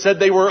there that said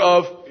they were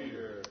of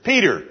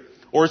Peter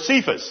or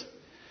Cephas.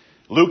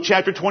 Luke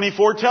chapter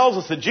 24 tells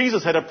us that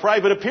Jesus had a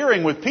private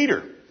appearing with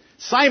Peter.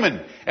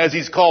 Simon, as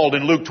he's called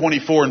in Luke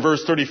 24 and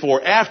verse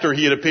 34, after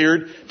He had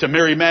appeared to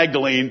Mary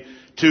Magdalene,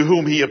 to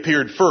whom He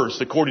appeared first,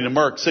 according to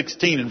Mark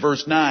 16 and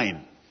verse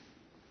 9.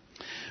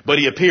 But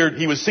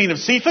He was seen of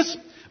Cephas,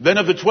 then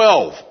of the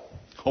 12.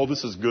 Oh,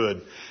 this is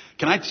good.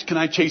 Can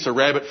I chase a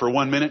rabbit for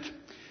 1 minute?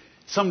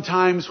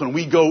 Sometimes when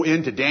we go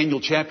into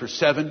Daniel chapter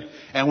 7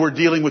 and we're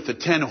dealing with the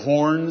 10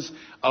 horns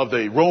of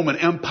the Roman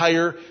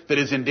Empire that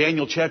is in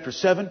Daniel chapter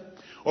 7,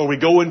 or we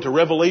go into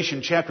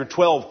Revelation chapter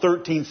 12,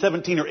 13,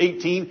 17, or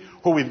 18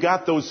 where we've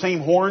got those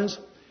same horns,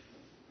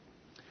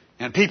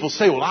 and people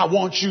say, well, I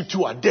want you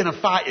to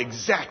identify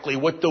exactly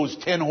what those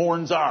 10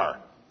 horns are.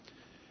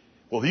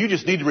 Well, you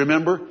just need to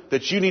remember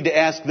that you need to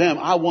ask them,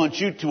 I want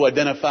you to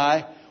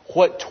identify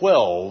what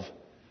 12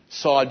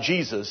 saw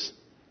Jesus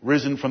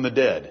risen from the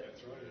dead.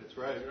 That's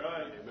right.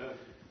 Amen.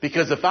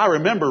 Because if I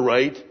remember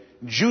right,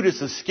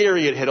 Judas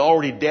Iscariot had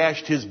already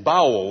dashed his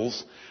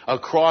bowels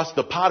across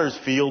the potter's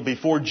field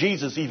before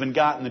Jesus even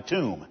got in the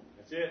tomb.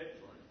 That's it.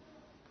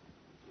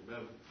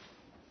 Amen.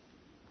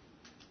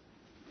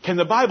 Can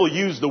the Bible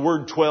use the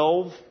word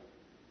 12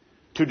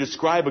 to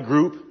describe a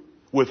group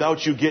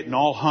without you getting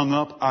all hung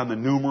up on the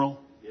numeral?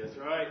 Yes,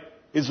 right.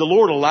 Is the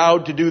Lord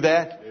allowed to do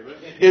that? Amen.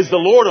 Is the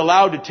Lord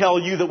allowed to tell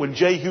you that when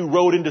Jehu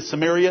rode into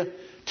Samaria,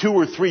 2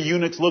 or 3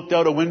 eunuchs looked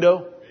out a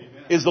window?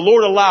 Amen. Is the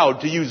Lord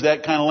allowed to use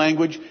that kind of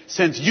language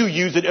since you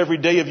use it every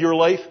day of your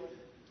life?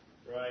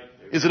 Right.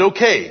 Is it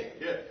okay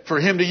for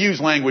Him to use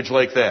language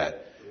like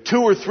that? 2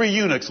 or 3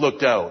 eunuchs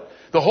looked out.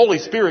 The Holy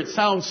Spirit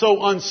sounds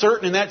so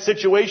uncertain in that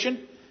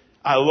situation.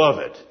 I love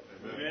it.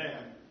 Amen.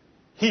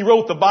 He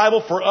wrote the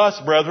Bible for us,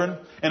 brethren.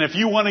 And if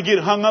you want to get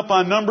hung up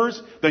on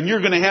numbers, then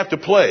you're going to have to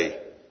play.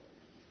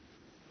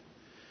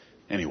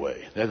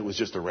 Anyway, that was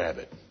just a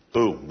rabbit.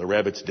 Boom, the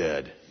rabbit's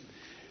dead.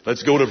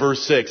 Let's go to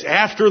verse 6.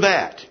 After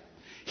that,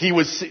 he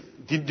was...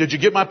 Did you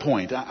get my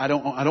point? I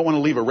don't want to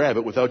leave a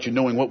rabbit without you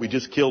knowing what we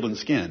just killed and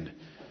skinned.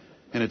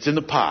 And it's in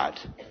the pot.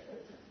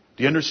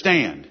 Do you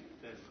understand?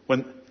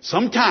 When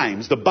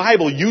sometimes the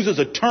Bible uses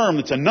a term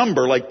that's a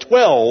number like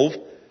 12,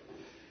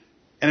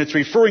 and it's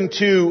referring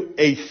to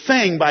a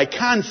thing by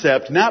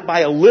concept, not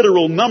by a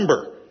literal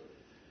number.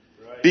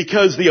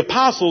 Because the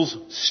apostles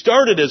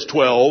started as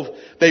 12,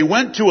 they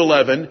went to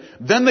 11,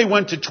 then they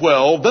went to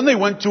 12, then they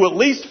went to at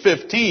least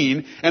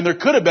 15, and there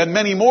could have been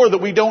many more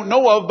that we don't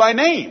know of by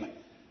name.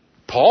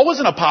 Paul was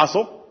an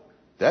apostle.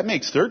 That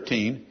makes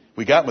 13.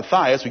 We got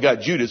Matthias, we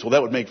got Judas, well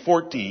that would make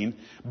 14.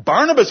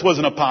 Barnabas was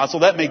an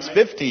apostle, that makes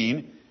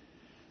 15.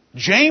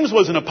 James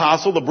was an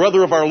apostle, the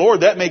brother of our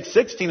Lord, that makes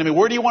 16. I mean,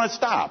 where do you want to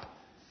stop?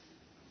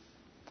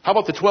 How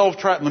about the 12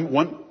 tribes?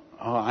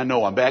 I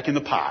know, I'm back in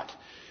the pot.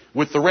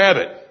 With the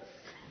rabbit.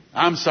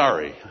 I'm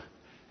sorry.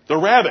 The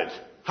rabbit.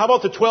 How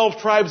about the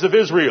 12 tribes of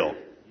Israel?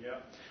 Yeah.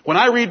 When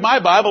I read my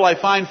Bible, I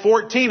find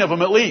 14 of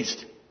them at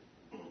least.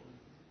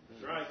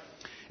 That's right.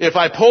 If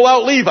I pull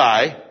out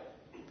Levi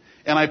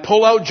and I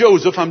pull out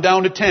Joseph, I'm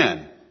down to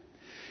 10.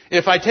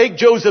 If I take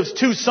Joseph's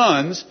 2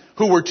 sons,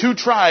 who were 2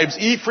 tribes,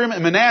 Ephraim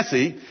and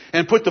Manasseh,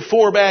 and put the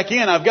 4 back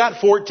in, I've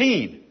got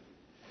 14.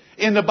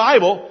 In the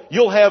Bible,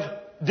 you'll have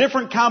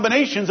different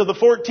combinations of the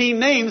 14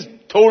 names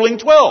totaling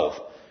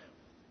 12.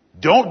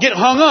 Don't get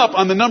hung up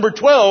on the number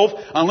 12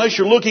 unless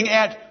you're looking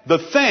at the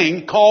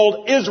thing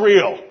called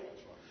Israel.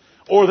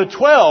 Or the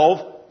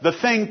 12, the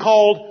thing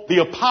called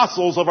the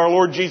apostles of our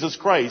Lord Jesus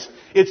Christ.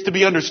 It's to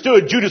be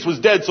understood Judas was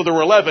dead, so there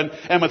were 11,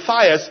 and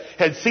Matthias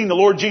had seen the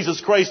Lord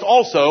Jesus Christ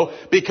also,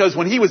 because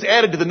when he was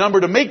added to the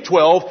number to make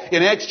 12,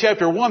 in Acts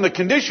chapter 1, the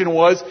condition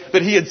was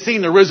that he had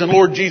seen the risen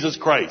Lord Jesus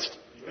Christ.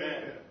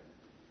 Amen.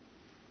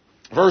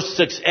 Verse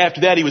 6,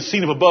 after that he was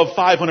seen of above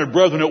 500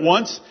 brethren at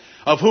once,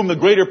 of whom the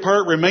greater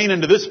part remain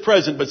unto this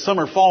present, but some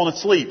are fallen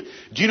asleep.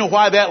 Do you know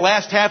why that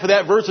last half of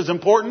that verse is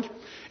important?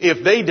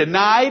 If they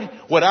denied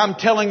what I'm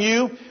telling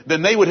you,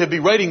 then they would have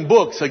been writing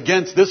books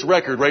against this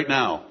record right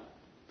now.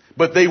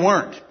 But they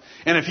weren't.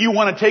 And if you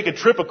want to take a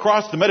trip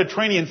across the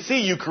Mediterranean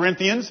Sea, you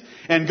Corinthians,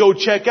 and go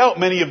check out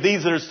many of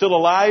these that are still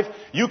alive,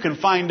 you can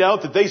find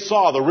out that they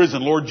saw the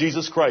risen Lord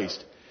Jesus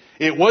Christ.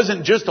 It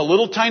wasn't just a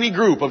little tiny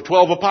group of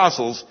 12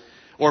 apostles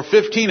or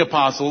 15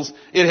 apostles.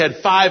 It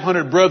had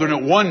 500 brethren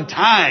at one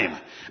time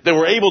that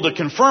were able to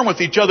confirm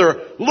with each other,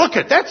 look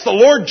at, that's the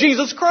Lord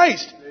Jesus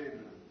Christ.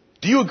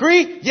 Do you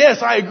agree?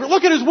 Yes, I agree.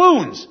 Look at his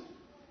wounds.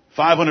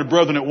 500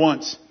 brethren at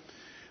once.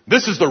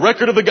 This is the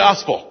record of the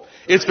gospel.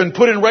 It's been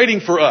put in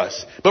writing for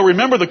us. But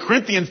remember, the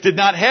Corinthians did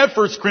not have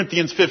 1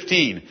 Corinthians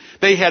 15.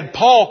 They had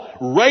Paul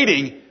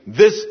writing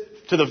this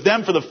to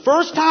them for the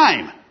first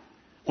time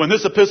when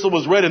this epistle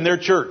was read in their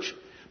church.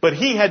 But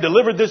he had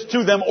delivered this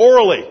to them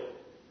orally.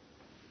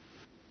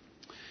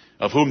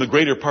 Of whom the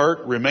greater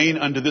part remain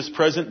unto this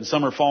present, and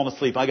some are fallen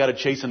asleep. I got to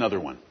chase another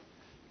one.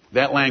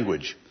 That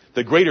language.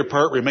 The greater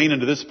part remain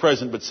unto this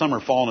present, but some are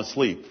fallen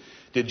asleep.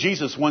 Did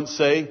Jesus once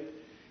say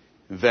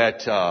that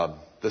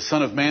the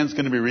Son of Man is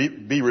going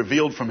to be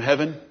revealed from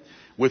heaven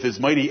with his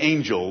mighty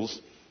angels,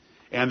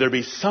 and there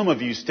be some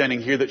of you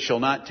standing here that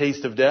shall not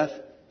taste of death?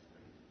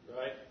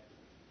 Right.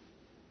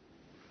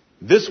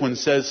 This one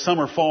says some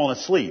are fallen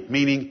asleep,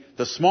 meaning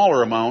the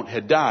smaller amount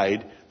had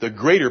died, the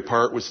greater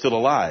part was still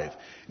alive.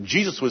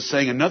 Jesus was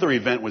saying another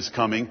event was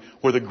coming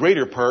where the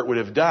greater part would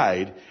have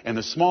died and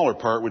the smaller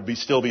part would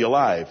still be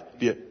alive.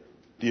 That's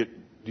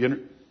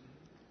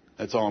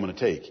all I'm going to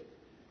take.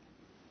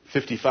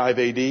 55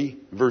 AD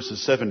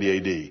versus 70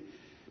 AD.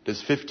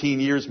 Does 15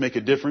 years make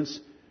a difference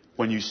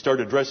when you start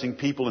addressing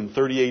people in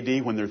 30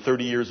 AD when they're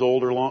 30 years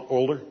old or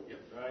older?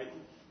 Right.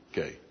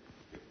 Okay.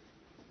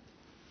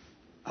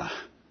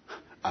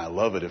 I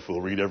love it if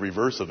we'll read every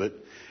verse of it.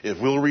 If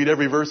we'll read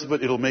every verse of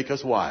it, it'll make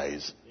us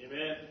wise.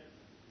 Amen.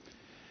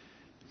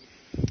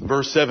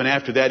 Verse 7,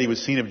 after that he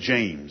was seen of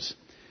James.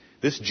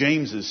 This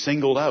James is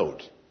singled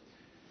out.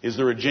 Is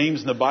there a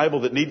James in the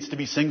Bible that needs to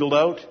be singled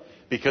out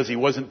because he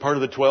wasn't part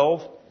of the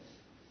 12?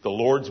 The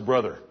Lord's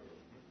brother.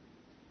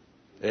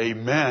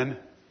 Amen.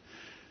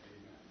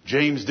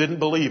 James didn't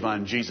believe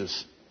on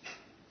Jesus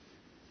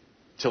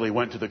till he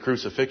went to the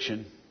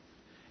crucifixion.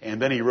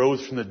 And then he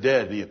rose from the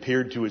dead and he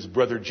appeared to his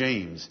brother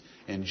James.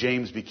 And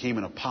James became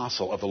an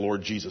apostle of the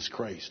Lord Jesus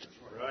Christ.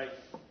 Right.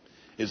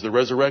 Is the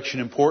resurrection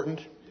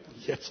important?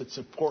 Yes, it's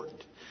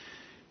important.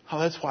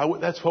 Oh,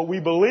 that's what we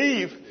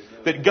believe.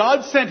 That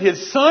God sent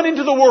His Son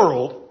into the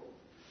world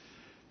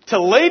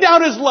to lay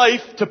down His life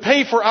to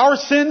pay for our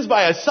sins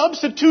by a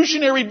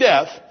substitutionary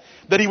death.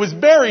 That He was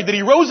buried, that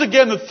He rose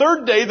again the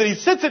third day, that He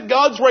sits at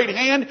God's right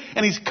hand,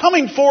 and He's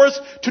coming for us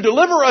to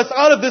deliver us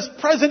out of this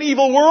present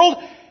evil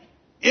world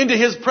into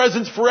His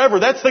presence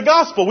forever. That's the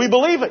gospel. We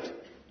believe it.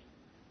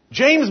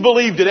 James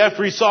believed it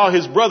after he saw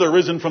his brother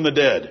risen from the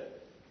dead.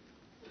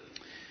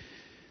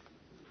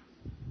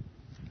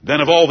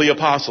 Then of all the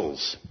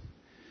apostles,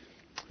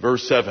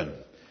 verse 7,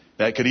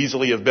 that could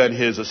easily have been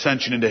his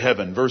ascension into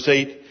heaven. Verse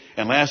 8,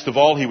 and last of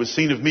all, he was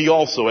seen of me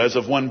also as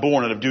of one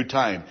born and of due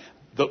time.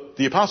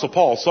 The apostle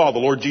Paul saw the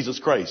Lord Jesus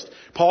Christ.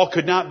 Paul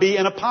could not be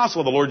an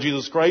apostle of the Lord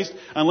Jesus Christ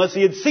unless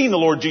he had seen the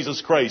Lord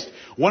Jesus Christ.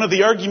 One of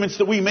the arguments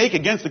that we make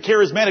against the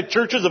charismatic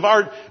churches of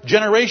our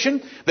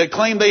generation that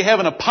claim they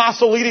have an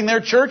apostle leading their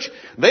church,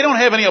 they don't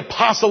have any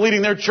apostle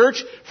leading their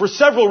church for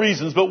several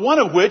reasons, but one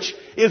of which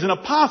is an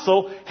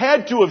apostle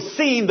had to have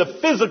seen the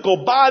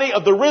physical body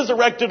of the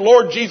resurrected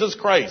Lord Jesus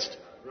Christ.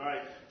 Right.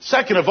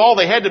 Second of all,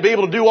 they had to be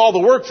able to do all the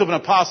works of an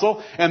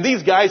apostle, and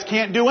these guys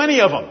can't do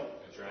any of them.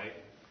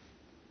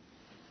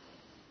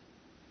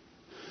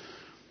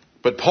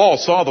 But Paul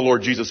saw the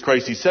Lord Jesus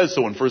Christ. He says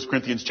so in 1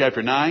 Corinthians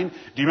chapter 9. Do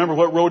you remember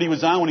what road he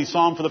was on when he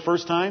saw him for the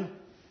first time?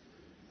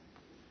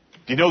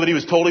 Do you know that he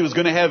was told he was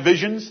going to have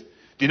visions?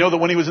 Do you know that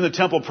when he was in the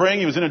temple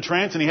praying, he was in a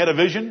trance and he had a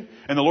vision?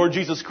 And the Lord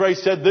Jesus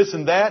Christ said this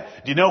and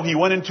that? Do you know he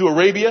went into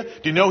Arabia?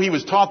 Do you know he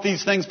was taught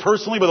these things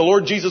personally by the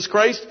Lord Jesus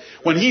Christ?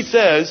 When he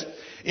says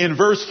in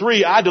verse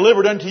 3, I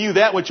delivered unto you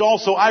that which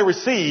also I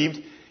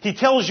received, he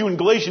tells you in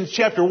Galatians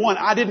chapter 1,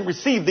 I didn't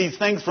receive these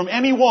things from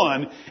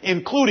anyone,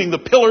 including the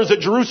pillars at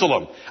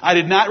Jerusalem. I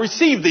did not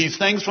receive these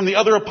things from the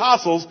other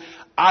apostles.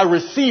 I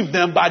received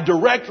them by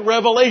direct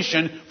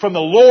revelation from the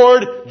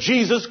Lord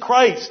Jesus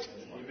Christ.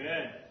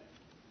 Amen.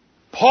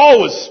 Paul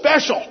was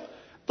special.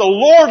 The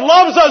Lord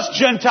loves us,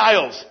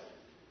 Gentiles.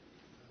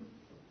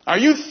 Are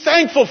you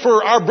thankful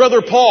for our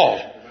brother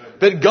Paul,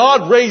 that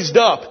God raised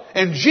up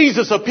and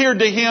Jesus appeared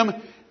to him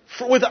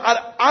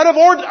out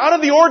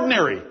of the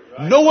ordinary?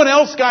 No one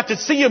else got to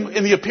see him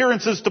in the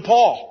appearances to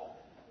Paul.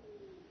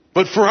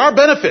 But for our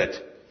benefit,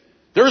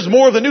 there's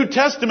more of the New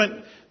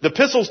Testament, the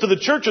epistles to the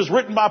churches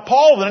written by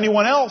Paul than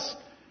anyone else.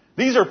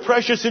 These are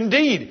precious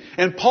indeed.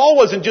 And Paul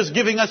wasn't just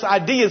giving us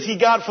ideas he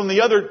got from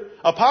the other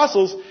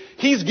apostles.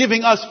 He's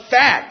giving us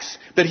facts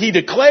that he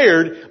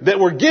declared that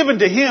were given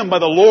to him by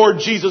the Lord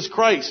Jesus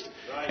Christ.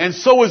 Right. And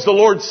so is the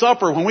Lord's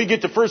Supper. When we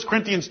get to 1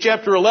 Corinthians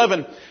chapter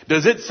 11,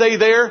 does it say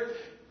there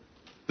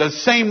the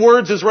same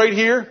words as right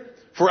here?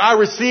 For I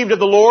received of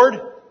the Lord.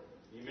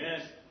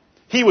 Amen.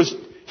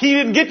 He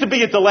didn't get to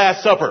be at the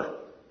Last Supper.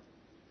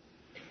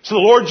 So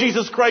the Lord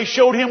Jesus Christ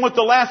showed him what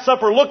the Last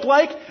Supper looked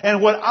like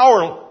and what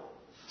our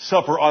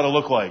supper ought to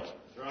look like.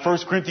 Right. 1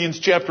 Corinthians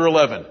chapter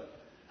 11.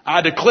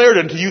 I declared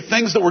unto you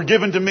things that were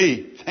given to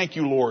me. Thank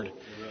you, Lord.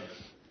 Amen.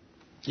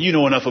 You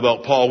know enough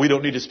about Paul. We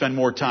don't need to spend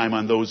more time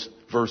on those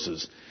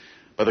verses.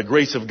 By the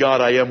grace of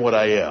God I am what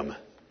I am.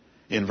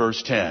 In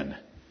verse 10.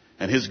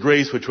 And His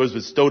grace which was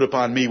bestowed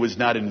upon me was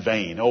not in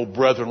vain. Oh,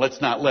 brethren,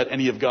 let's not let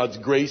any of God's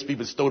grace be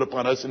bestowed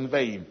upon us in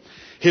vain.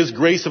 His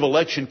grace of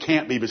election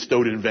can't be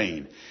bestowed in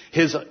vain.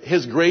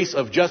 His grace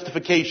of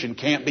justification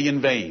can't be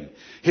in vain.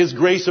 His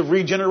grace of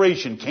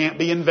regeneration can't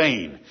be in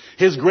vain.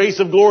 His grace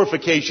of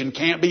glorification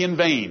can't be in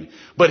vain.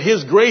 But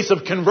His grace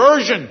of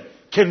conversion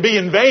can be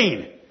in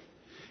vain.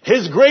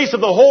 His grace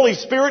of the Holy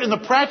Spirit in the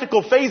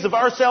practical phase of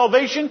our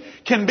salvation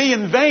can be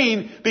in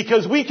vain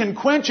because we can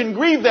quench and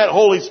grieve that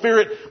Holy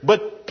Spirit,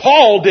 but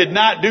Paul did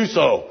not do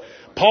so.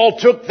 Paul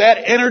took that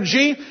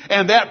energy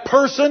and that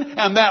person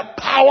and that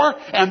power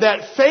and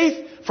that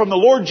faith from the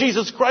Lord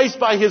Jesus Christ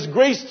by His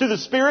grace through the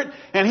Spirit,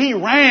 and he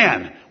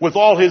ran with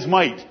all his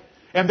might.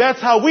 And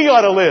that's how we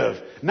ought to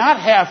live.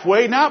 Not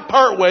halfway, not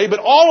part way, but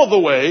all of the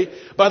way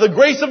by the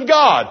grace of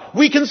God.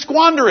 We can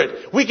squander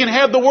it. We can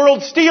have the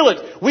world steal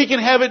it. We can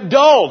have it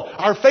dulled.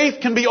 Our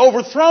faith can be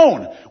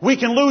overthrown. We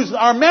can lose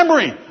our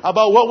memory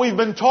about what we've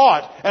been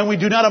taught, and we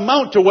do not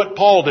amount to what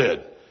Paul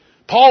did.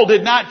 Paul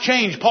did not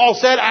change. Paul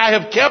said, I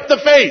have kept the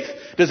faith.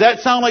 Does that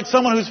sound like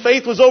someone whose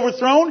faith was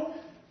overthrown?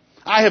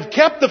 I have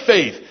kept the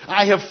faith.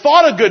 I have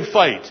fought a good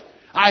fight.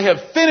 I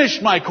have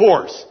finished my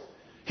course.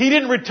 He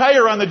didn't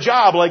retire on the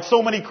job like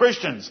so many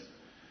Christians.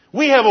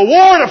 We have a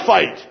war to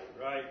fight.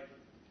 Right.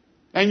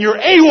 And you're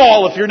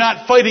AWOL if you're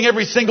not fighting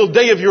every single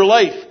day of your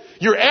life.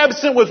 You're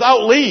absent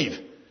without leave.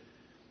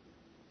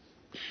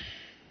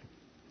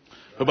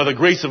 But by the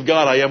grace of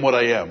God, I am what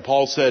I am.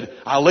 Paul said,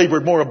 I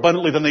labored more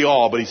abundantly than they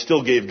all, but he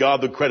still gave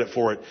God the credit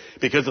for it.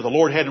 Because if the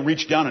Lord hadn't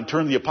reached down and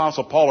turned the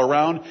Apostle Paul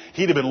around,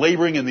 he'd have been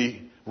laboring in the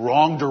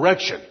wrong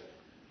direction.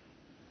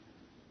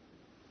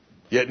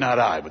 Yet not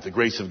I, but the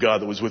grace of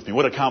God that was with me.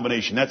 What a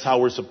combination. That's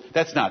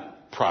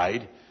not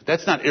pride.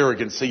 That's not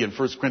arrogancy in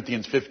 1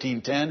 Corinthians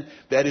 15:10.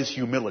 That is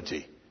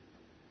humility.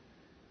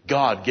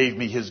 God gave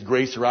me His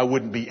grace or I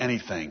wouldn't be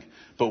anything.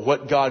 But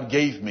what God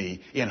gave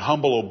me in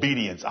humble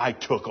obedience, I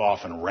took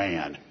off and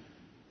ran.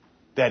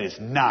 That is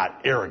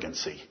not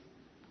arrogancy.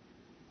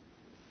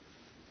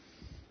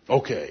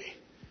 Okay.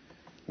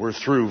 We're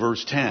through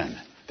verse 10.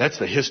 That's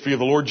the history of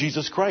the Lord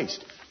Jesus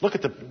Christ. Look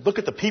at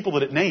the people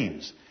that it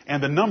names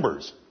and the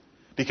numbers.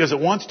 Because it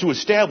wants to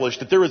establish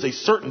that there is a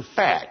certain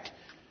fact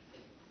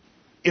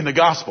in the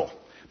gospel.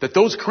 that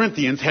those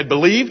Corinthians had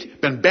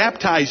believed, been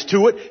baptized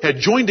to it, had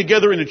joined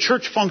together in a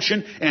church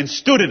function, and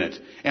stood in it.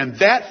 And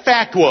that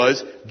fact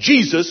was,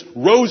 Jesus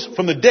rose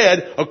from the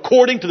dead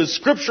according to the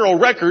scriptural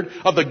record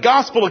of the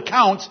gospel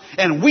accounts,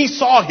 and we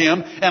saw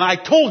Him, and I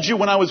told you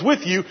when I was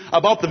with you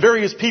about the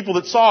various people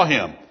that saw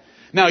Him.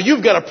 Now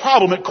you've got a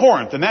problem at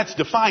Corinth, and that's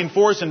defined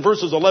for us in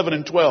verses 11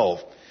 and 12.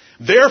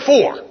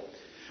 Therefore,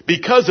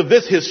 because of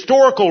this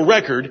historical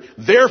record,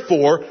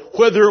 therefore,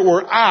 whether it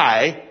were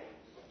I,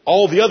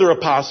 all the other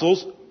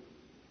apostles,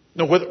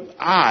 no, whether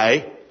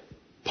I,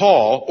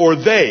 Paul, or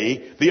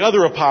they, the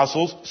other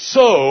apostles,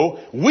 so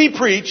we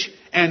preach,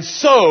 and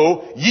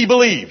so ye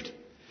believed.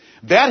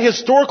 That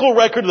historical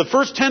record of the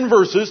first 10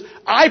 verses,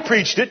 I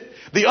preached it,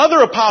 the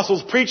other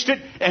apostles preached it,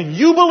 and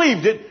you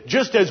believed it,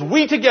 just as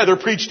we together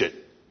preached it.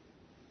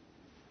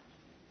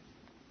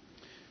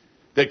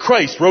 That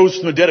Christ rose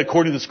from the dead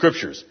according to the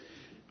Scriptures.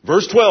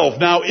 Verse 12,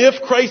 now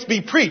if Christ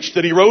be preached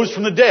that He rose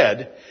from the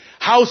dead,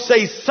 how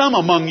say some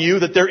among you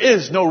that there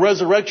is no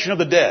resurrection of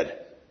the dead?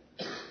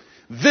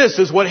 This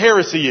is what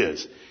heresy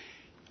is.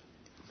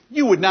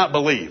 You would not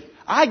believe.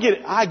 I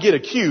get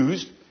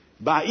accused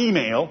by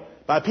email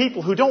by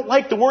people who don't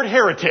like the word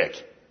heretic.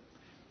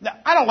 Now,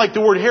 I don't like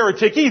the word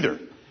heretic either.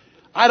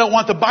 I don't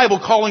want the Bible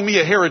calling me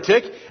a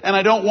heretic, and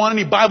I don't want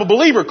any Bible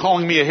believer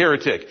calling me a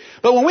heretic.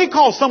 But when we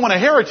call someone a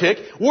heretic,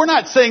 we're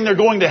not saying they're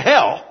going to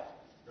hell.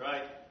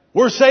 Right.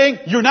 We're saying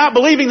you're not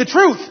believing the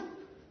truth.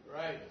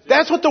 Right.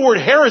 That's what the word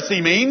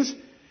heresy means.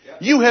 Yep.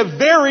 You have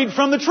varied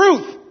from the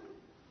truth.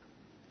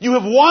 You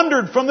have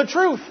wandered from the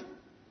truth.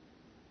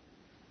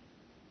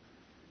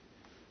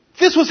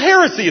 This was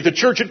heresy at the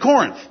church at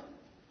Corinth.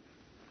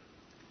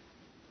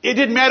 It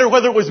didn't matter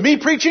whether it was me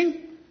preaching,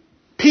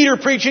 Peter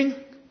preaching,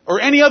 or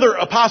any other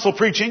apostle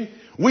preaching.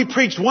 We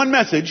preached one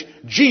message.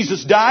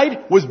 Jesus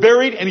died, was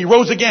buried, and He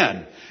rose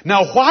again.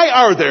 Now why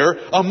are there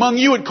among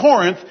you at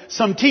Corinth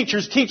some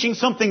teachers teaching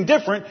something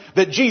different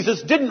that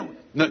Jesus didn't?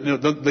 No,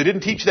 they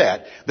didn't teach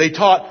that. They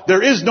taught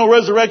there is no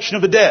resurrection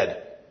of the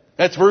dead.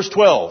 That's verse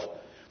 12.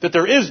 That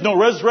there is no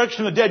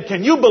resurrection of the dead.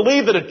 Can you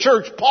believe that a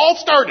church Paul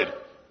started?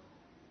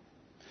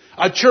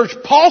 A church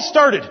Paul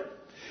started.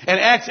 And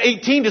Acts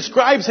 18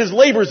 describes his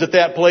labors at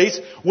that place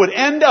would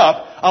end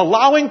up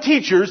allowing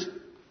teachers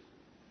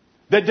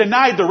that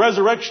denied the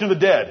resurrection of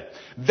the dead.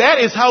 That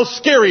is how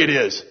scary it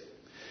is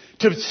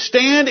to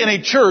stand in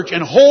a church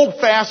and hold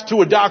fast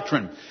to a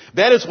doctrine.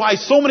 That is why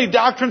so many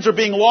doctrines are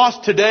being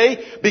lost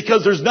today,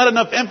 because there's not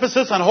enough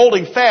emphasis on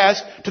holding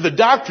fast to the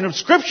doctrine of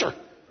Scripture.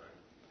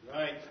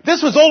 Right.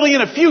 This was only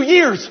in a few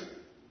years.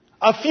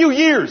 A few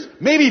years.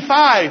 Maybe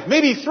 5,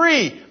 maybe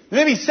 3,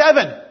 maybe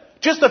 7.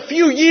 Just a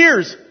few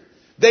years.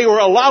 They were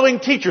allowing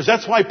teachers.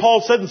 That's why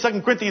Paul said in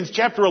 2 Corinthians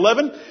chapter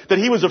 11 that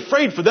he was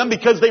afraid for them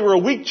because they were a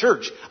weak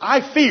church.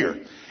 I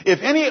fear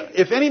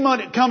if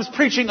anyone comes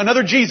preaching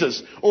another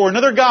Jesus or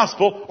another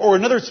gospel or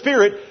another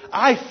spirit,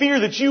 I fear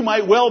that you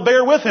might well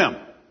bear with him.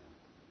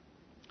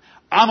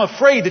 I'm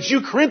afraid that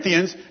you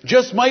Corinthians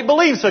just might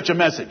believe such a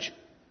message.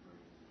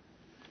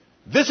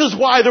 This is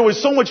why there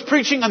was so much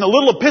preaching on the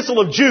little epistle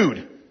of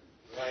Jude.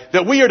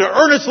 That we are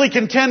to earnestly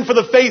contend for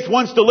the faith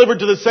once delivered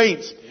to the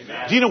saints.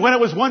 Amen. Do you know when it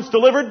was once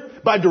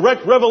delivered? By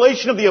direct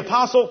revelation of the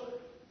apostle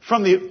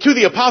to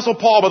the apostle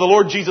Paul by the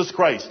Lord Jesus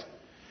Christ.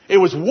 It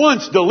was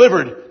once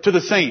delivered to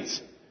the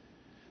saints.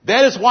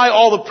 That is why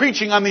all the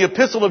preaching on the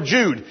epistle of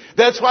Jude.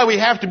 That's why we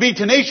have to be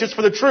tenacious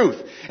for the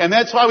truth. And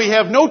that's why we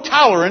have no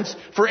tolerance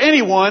for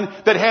anyone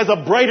that has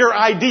a brighter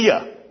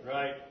idea.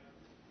 Right.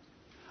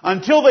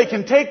 Until they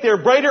can take their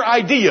brighter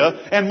idea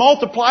and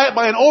multiply it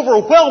by an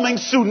overwhelming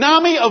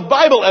tsunami of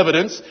Bible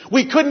evidence,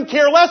 we couldn't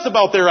care less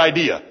about their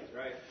idea.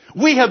 Right.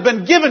 We have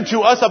been given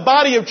to us a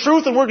body of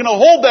truth, and we're going to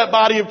hold that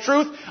body of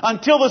truth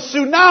until the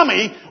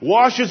tsunami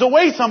washes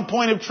away some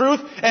point of truth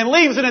and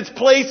leaves in its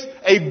place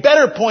a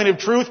better point of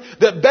truth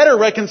that better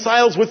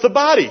reconciles with the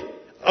body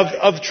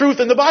of truth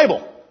in the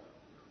Bible.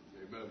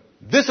 Amen.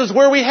 This is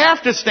where we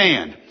have to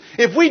stand.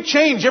 If we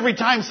change every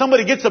time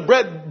somebody gets a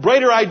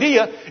brighter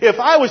idea, if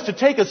I was to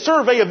take a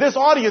survey of this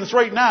audience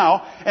right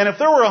now, and if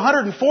there were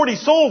 140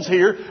 souls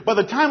here, by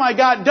the time I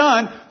got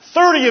done,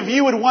 30 of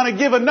you would want to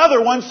give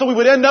another one, so we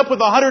would end up with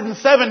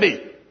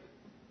 170.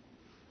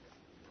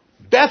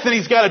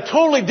 Bethany's got a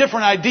totally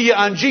different idea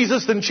on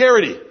Jesus than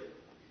Charity.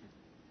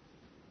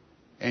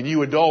 And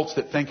you adults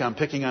that think I'm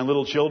picking on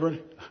little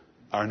children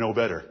are no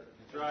better.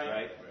 That's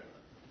right.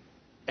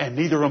 And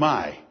neither am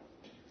I.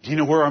 Do you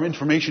know where our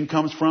information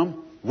comes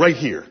from? Right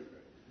here.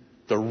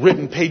 The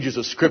written pages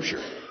of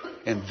Scripture.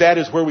 And that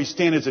is where we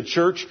stand as a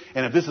church.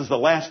 And if this is the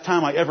last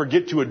time I ever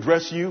get to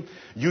address you,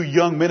 you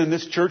young men in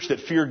this church that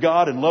fear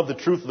God and love the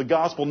truth of the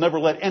gospel, never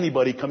let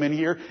anybody come in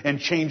here and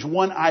change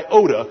one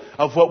iota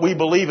of what we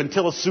believe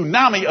until a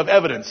tsunami of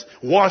evidence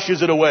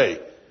washes it away.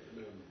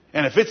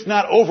 And if it's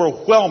not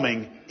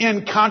overwhelming,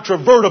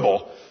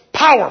 incontrovertible,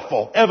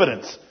 powerful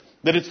evidence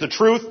that it's the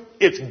truth,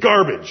 it's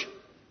garbage.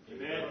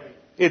 Amen.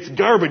 It's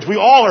garbage. We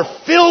all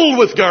are filled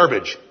with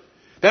garbage.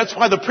 That's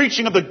why the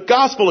preaching of the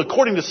gospel,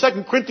 according to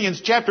 2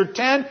 Corinthians chapter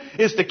 10,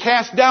 is to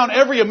cast down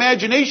every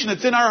imagination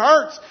that's in our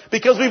hearts.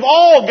 Because we've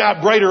all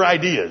got brighter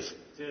ideas.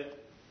 That's it.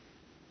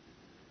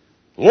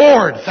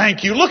 Lord,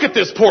 thank you. Look at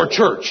this poor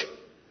church.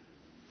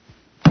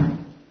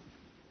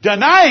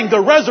 Denying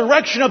the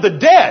resurrection of the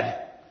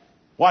dead.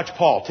 Watch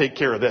Paul take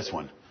care of this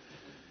one.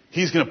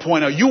 He's going to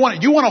point out, you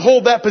want to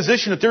hold that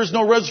position that there's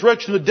no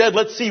resurrection of the dead?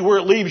 Let's see where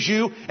it leaves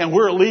you and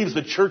where it leaves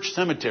the church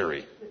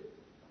cemetery.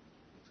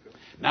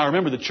 Now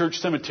remember, the church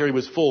cemetery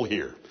was full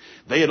here.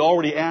 They had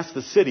already asked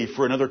the city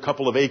for another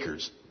couple of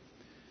acres.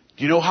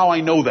 Do you know how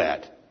I know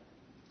that?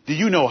 Do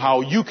you know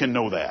how you can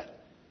know that?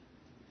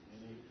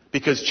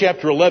 Because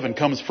chapter 11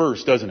 comes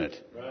first, doesn't it?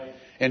 Right.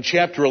 And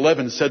chapter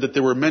 11 said that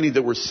there were many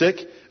that were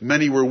sick,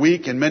 many were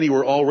weak, and many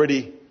were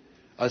already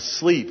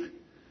asleep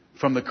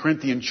from the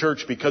Corinthian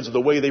church because of the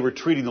way they were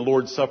treating the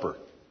Lord's Supper.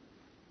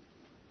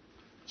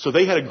 So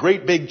they had a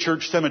great big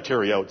church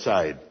cemetery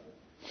outside.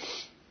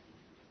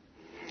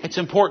 It's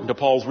important to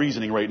Paul's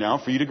reasoning right now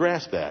for you to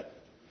grasp that.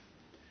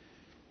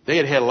 They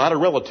had had a lot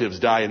of relatives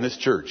die in this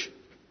church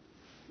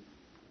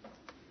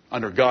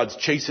under God's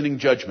chastening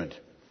judgment.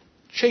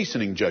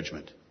 Chastening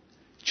judgment.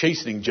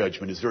 Chastening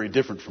judgment is very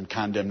different from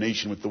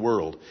condemnation with the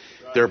world.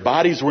 Their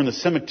bodies were in the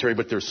cemetery,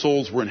 but their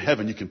souls were in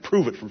heaven. You can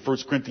prove it from 1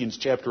 Corinthians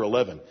chapter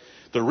 11.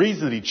 The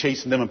reason that he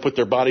chastened them and put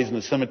their bodies in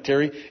the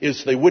cemetery is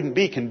so they wouldn't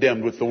be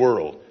condemned with the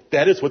world.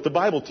 That is what the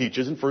Bible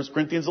teaches in 1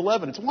 Corinthians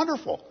 11. It's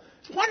wonderful.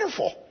 It's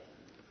wonderful.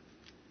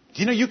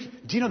 Do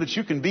you know that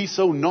you can be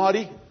so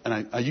naughty?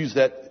 And I use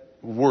that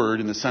word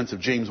in the sense of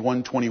James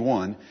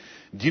 1:21.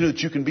 Do you know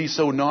that you can be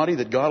so naughty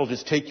that God will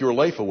just take your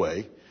life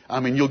away? I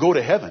mean, you'll go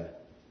to heaven,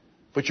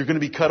 but you're going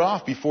to be cut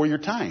off before your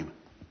time.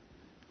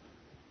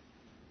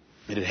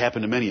 It had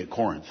happened to many at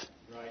Corinth.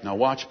 Right. Now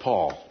watch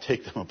Paul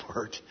take them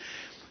apart.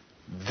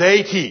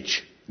 They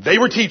teach. They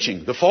were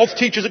teaching. The false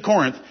teachers at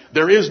Corinth,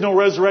 there is no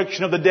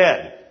resurrection of the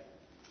dead.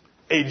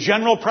 A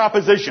general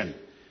proposition.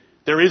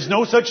 There is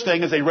no such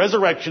thing as a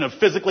resurrection of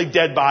physically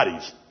dead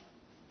bodies.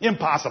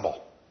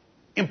 Impossible.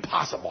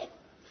 Impossible.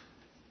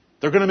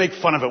 They're going to make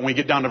fun of it when we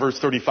get down to verse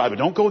 35, but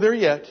don't go there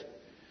yet.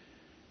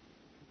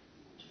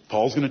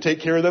 Paul's going to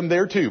take care of them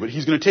there too, but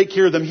he's going to take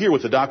care of them here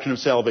with the doctrine of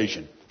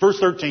salvation. Verse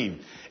 13.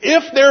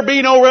 If there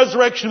be no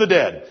resurrection of the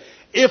dead,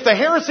 if the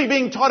heresy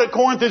being taught at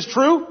Corinth is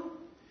true,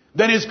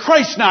 then is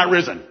Christ not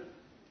risen?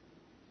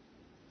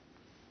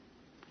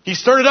 He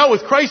started out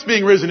with Christ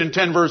being risen in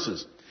 10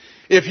 verses.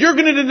 If you're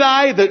going to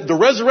deny the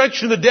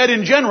resurrection of the dead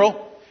in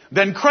general,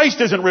 then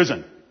Christ isn't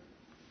risen.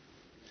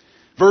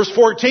 Verse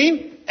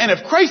 14, and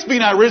if Christ be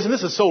not risen,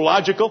 this is so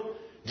logical.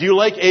 Do you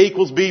like A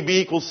equals B, B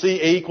equals C,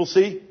 A equals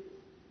C? Do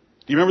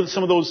you remember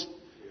some of those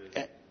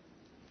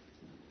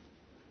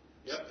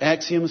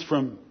axioms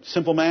from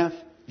simple math,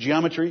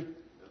 geometry?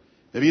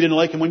 Maybe you didn't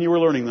like them when you were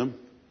learning them.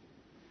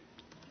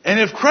 And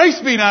if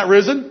Christ be not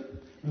risen,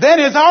 then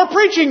is our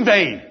preaching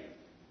vain.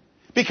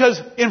 Because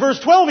in verse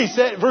 12 he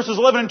said, verses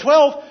 11 and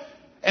 12,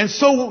 and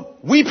so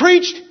we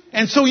preached,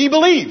 and so ye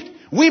believed.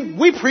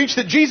 We preached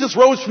that Jesus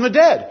rose from the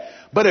dead.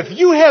 But if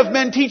you have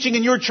men teaching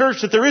in your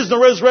church that there is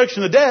no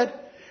resurrection of the dead,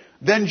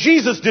 then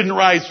Jesus didn't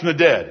rise from the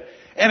dead.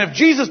 And if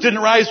Jesus didn't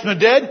rise from the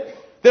dead,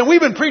 then we've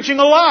been preaching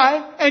a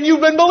lie, and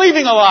you've been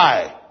believing a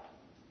lie.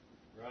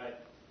 Right.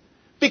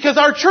 Because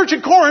our church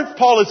at Corinth,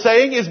 Paul is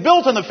saying, is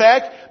built on the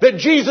fact that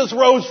Jesus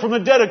rose from the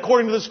dead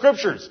according to the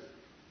Scriptures.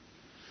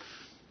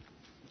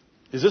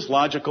 Is this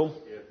logical?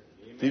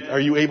 Yeah. Are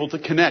you able to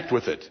connect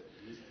with it?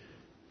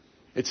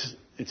 It's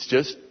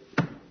just...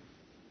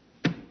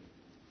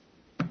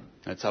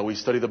 That's how we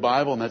study the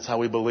Bible, and that's how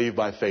we believe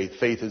by faith.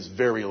 Faith is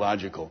very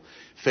logical.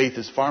 Faith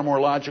is far more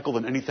logical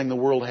than anything the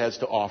world has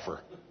to offer.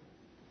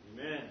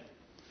 Amen.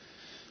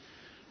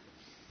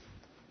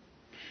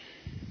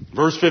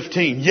 Verse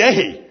 15.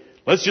 Yea,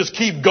 let's just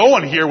keep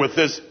going here with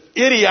this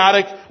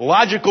idiotic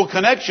logical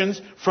connections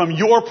from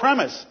your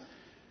premise.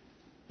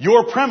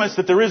 Your premise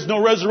that there is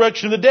no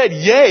resurrection of the dead.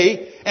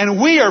 Yea, and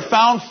we are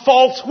found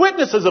false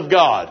witnesses of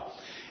God.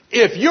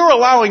 If you're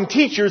allowing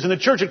teachers in the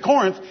church at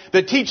Corinth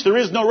that teach there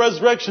is no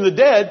resurrection of the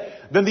dead,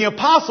 then the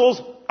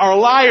apostles are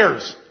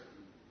liars.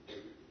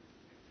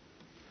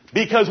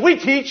 Because we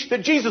teach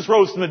that Jesus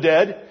rose from the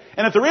dead,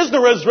 and if there is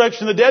no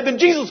resurrection of the dead, then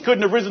Jesus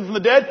couldn't have risen from the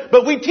dead,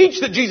 but we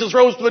teach that Jesus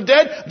rose from the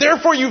dead,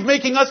 therefore you're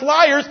making us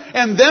liars,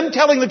 and them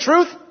telling the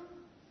truth?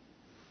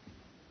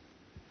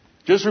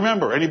 Just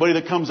remember, anybody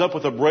that comes up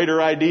with a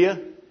brighter idea,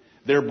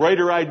 their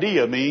brighter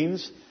idea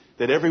means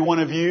that every one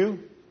of you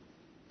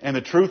and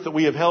the truth that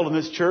we have held in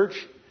this church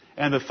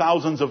and the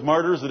thousands of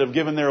martyrs that have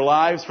given their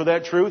lives for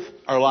that truth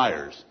are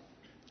liars.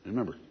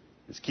 Remember,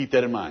 just keep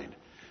that in mind.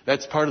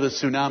 That's part of the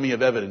tsunami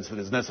of evidence that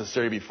is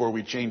necessary before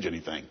we change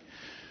anything.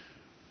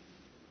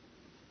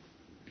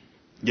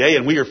 Yea,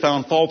 and we are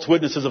found false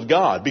witnesses of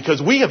God,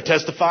 because we have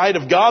testified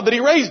of God that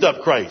He raised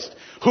up Christ,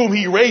 whom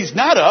He raised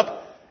not up,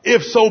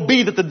 if so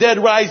be that the dead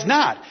rise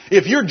not.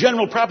 If your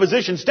general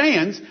proposition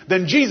stands,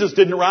 then Jesus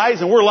didn't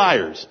rise and we're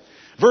liars.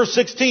 Verse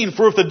 16,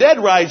 for if the dead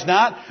rise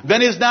not,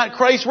 then is not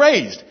Christ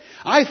raised.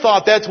 I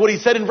thought that's what he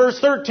said in verse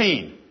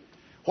 13.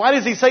 Why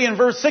does he say in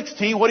verse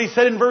 16 what he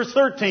said in verse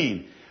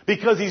 13?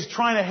 Because he's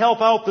trying to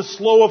help out the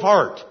slow of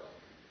heart.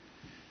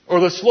 Or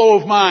the slow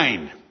of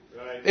mind.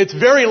 Right. It's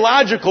very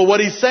logical what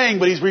he's saying,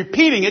 but he's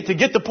repeating it to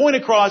get the point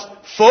across.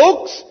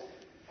 Folks,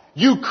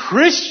 you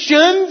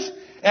Christians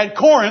at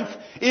Corinth,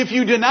 if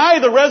you deny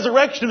the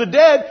resurrection of the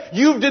dead,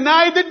 you've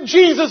denied that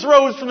Jesus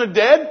rose from the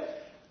dead.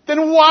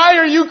 Then why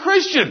are you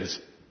Christians?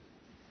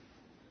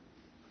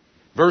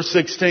 Verse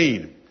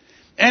 16.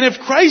 And if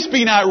Christ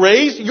be not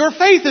raised, your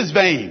faith is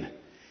vain.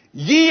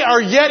 Ye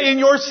are yet in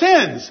your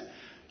sins.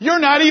 You're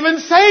not even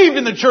saved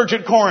in the church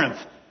at Corinth.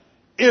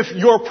 If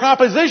your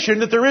proposition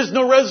that there is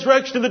no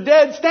resurrection of the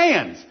dead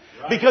stands.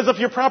 Right. Because if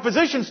your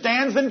proposition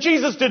stands, then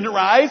Jesus didn't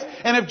rise.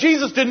 And if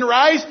Jesus didn't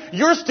rise,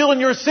 you're still in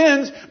your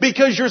sins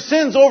because your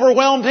sins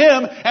overwhelmed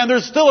Him and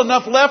there's still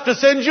enough left to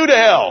send you to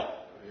hell.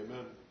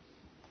 Amen.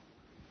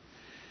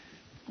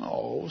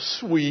 Oh,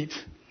 sweet.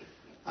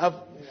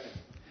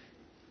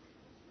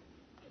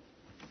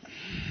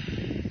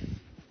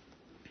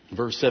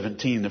 Verse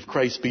 17, if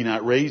Christ be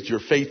not raised, your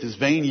faith is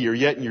vain, ye are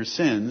yet in your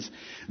sins,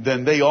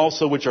 then they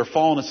also which are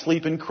fallen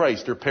asleep in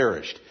Christ are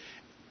perished.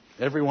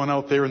 Everyone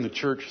out there in the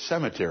church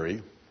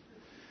cemetery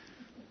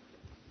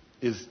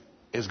is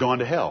gone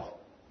to hell.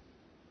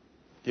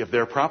 If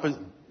they're do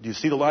you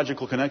see the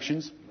logical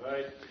connections?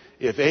 Right.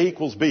 If A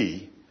equals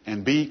B,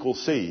 and B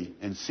equals C,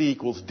 and C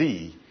equals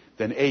D,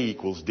 then A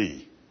equals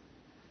D.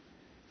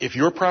 If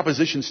your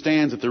proposition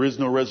stands that there is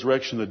no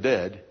resurrection of the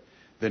dead,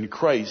 then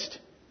Christ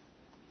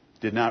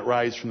did not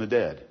rise from the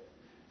dead.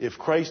 If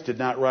Christ did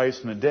not rise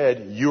from the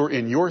dead, you're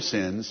in your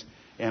sins,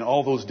 and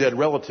all those dead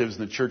relatives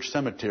in the church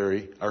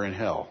cemetery are in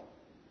hell.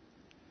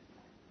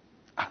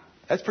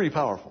 That's pretty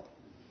powerful.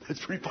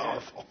 That's pretty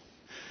powerful.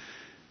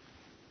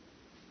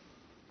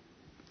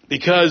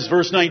 Because,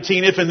 verse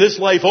 19, if in this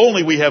life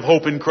only we have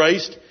hope in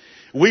Christ,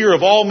 we are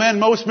of all men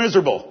most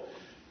miserable.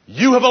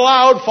 You have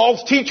allowed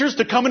false teachers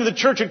to come into the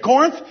church at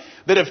Corinth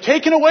that have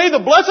taken away the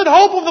blessed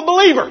hope of the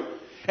believer.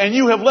 And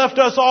you have left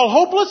us all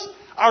hopeless.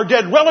 Our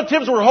dead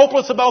relatives, we're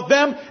hopeless about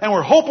them, and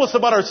we're hopeless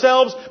about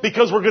ourselves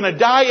because we're going to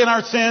die in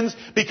our sins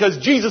because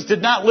Jesus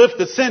did not lift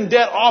the sin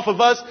debt off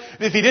of us.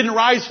 If He didn't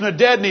rise from the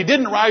dead, and He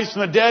didn't rise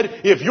from the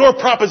dead, if your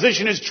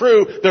proposition is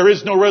true, there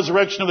is no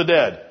resurrection of the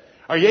dead.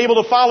 Are you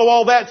able to follow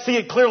all that? See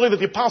it clearly that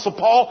the Apostle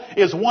Paul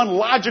is one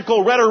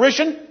logical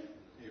rhetorician?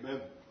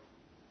 Amen.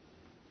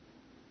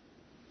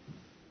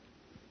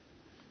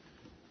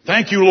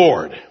 Thank you,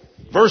 Lord.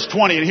 Verse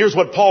 20, and here's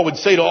what Paul would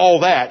say to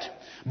all that.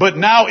 But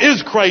now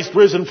is Christ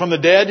risen from the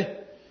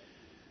dead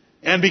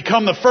and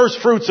become the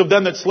first fruits of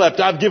them that slept.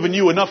 I've given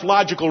you enough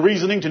logical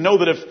reasoning to know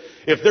that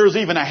if there's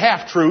even a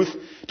half-truth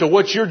to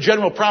what your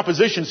general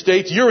proposition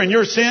states, you're in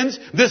your sins,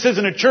 this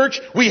isn't a church,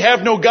 we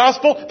have no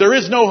gospel, there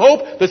is no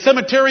hope, the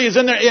cemetery is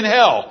in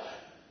hell,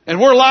 and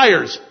we're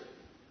liars.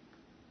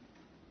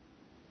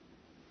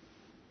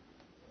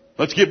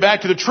 Let's get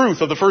back to the truth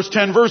of the first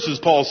 10 verses,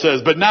 Paul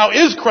says. But now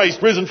is Christ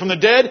risen from the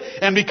dead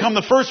and become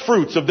the first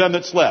fruits of them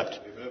that slept.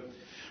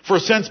 For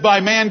since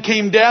by man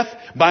came death,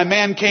 by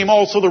man came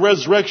also the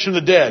resurrection of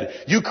the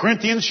dead. You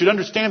Corinthians should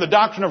understand the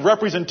doctrine of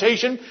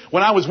representation.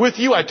 When I was with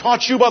you, I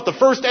taught you about the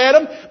first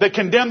Adam that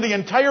condemned the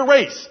entire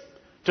race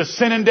to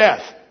sin and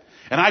death.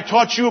 And I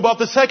taught you about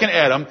the second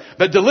Adam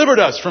that delivered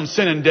us from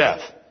sin and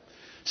death.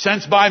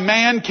 Since by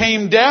man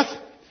came death,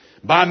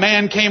 by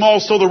man came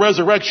also the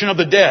resurrection of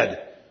the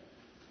dead.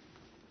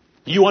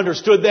 You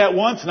understood that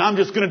once, and I'm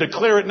just going to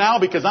declare it now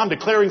because I'm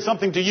declaring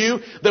something to you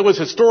that was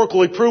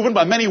historically proven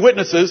by many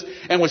witnesses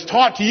and was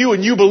taught to you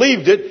and you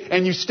believed it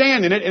and you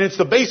stand in it and it's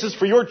the basis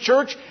for your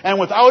church, and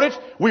without it,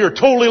 we are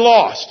totally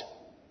lost.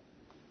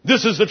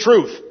 This is the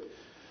truth.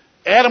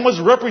 Adam was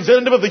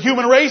representative of the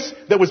human race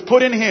that was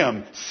put in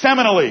him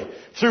seminally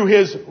through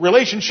his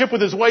relationship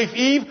with his wife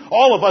Eve.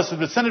 All of us have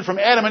descended from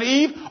Adam and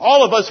Eve.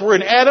 All of us were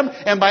in Adam,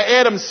 and by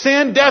Adam's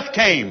sin, death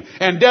came.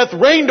 And death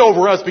reigned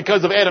over us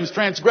because of Adam's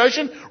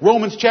transgression.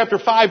 Romans chapter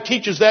 5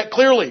 teaches that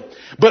clearly.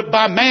 But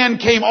by man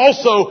came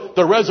also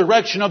the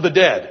resurrection of the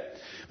dead.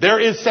 There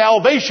is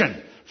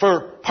salvation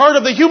for part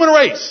of the human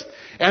race.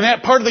 And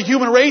that part of the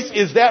human race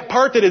is that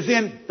part that is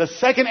in the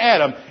second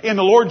Adam, in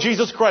the Lord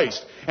Jesus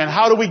Christ. And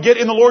how do we get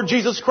in the Lord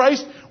Jesus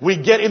Christ?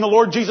 We get in the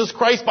Lord Jesus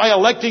Christ by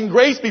electing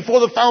grace before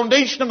the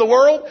foundation of the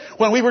world,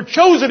 when we were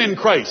chosen in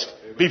Christ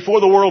before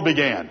the world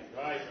began.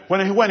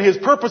 When His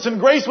purpose and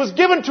grace was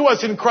given to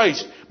us in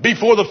Christ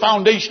before the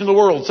foundation of the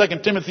world.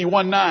 2 Timothy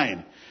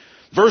 1:9.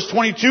 Verse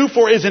 22,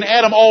 for as in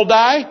Adam all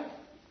die,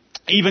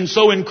 even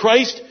so in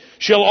Christ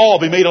shall all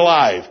be made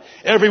alive.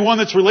 Everyone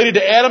that's related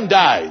to Adam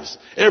dies.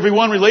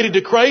 Everyone related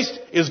to Christ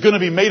is going to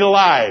be made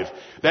alive.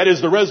 That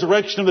is the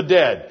resurrection of the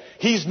dead.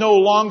 He's no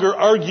longer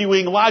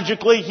arguing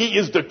logically. He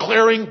is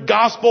declaring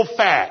gospel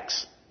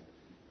facts.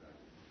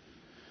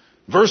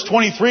 Verse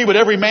 23, but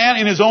every man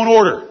in his own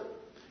order.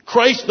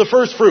 Christ the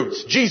first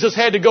fruits. Jesus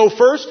had to go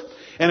first.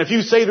 And if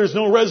you say there's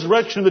no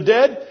resurrection of the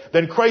dead,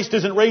 then Christ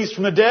isn't raised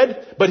from the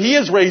dead. But He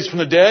is raised from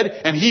the dead,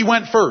 and He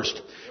went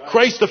first.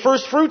 Christ the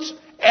first fruits.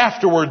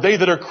 Afterward, they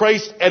that are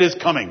Christ at His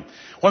coming.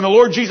 When the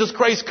Lord Jesus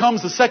Christ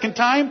comes the second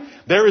time,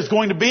 there is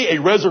going to be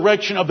a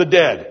resurrection of the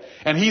dead.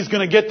 And He's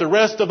going to get the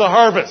rest of the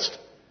harvest.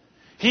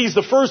 He's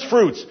the first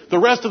fruits. The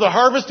rest of the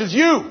harvest is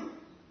you.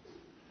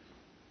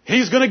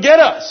 He's going to get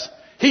us.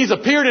 He's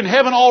appeared in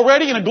heaven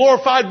already in a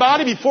glorified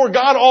body before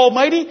God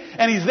Almighty,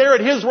 and He's there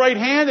at His right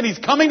hand, and He's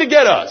coming to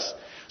get us.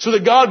 So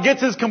that God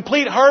gets His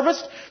complete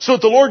harvest, so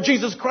that the Lord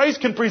Jesus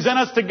Christ can present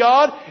us to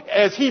God,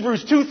 as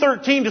Hebrews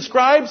 2:13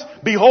 describes,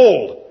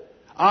 "Behold,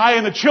 I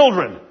and the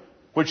children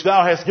which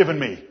Thou hast given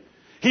me."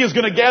 He is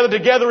going to gather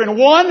together in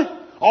one,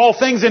 all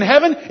things in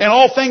heaven and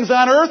all things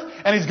on earth,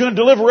 and He's going to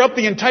deliver up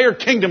the entire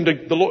kingdom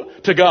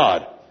to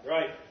God.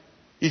 Right.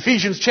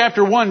 Ephesians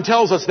chapter 1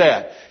 tells us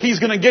that. He's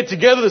going to get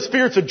together the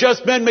spirits of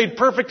just men made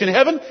perfect in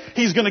heaven.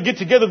 He's going to get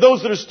together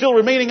those that are still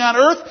remaining on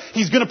earth.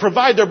 He's going to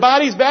provide their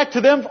bodies back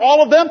to them,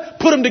 all of them,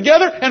 put them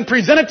together, and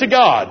present it to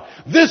God.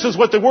 This is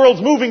what the world's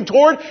moving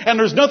toward, and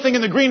there's nothing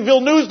in the Greenville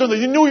News nor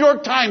the New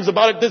York Times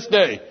about it this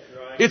day.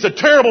 It's a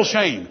terrible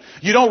shame.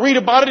 You don't read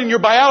about it in your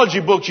biology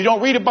books. You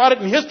don't read about it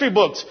in history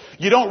books.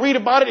 You don't read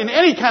about it in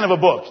any kind of a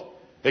book,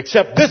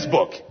 except this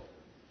book.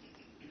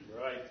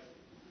 Right.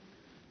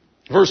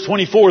 Verse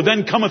 24,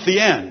 "Then cometh the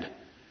end."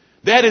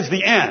 That is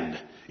the end.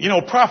 You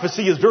know,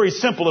 prophecy is very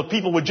simple if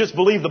people would just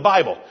believe the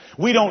Bible.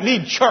 We don't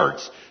need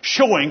charts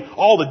showing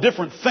all the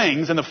different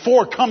things and the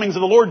four comings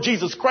of the Lord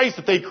Jesus Christ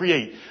that they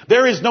create.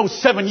 There is no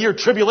 7-year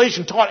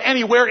tribulation taught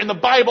anywhere in the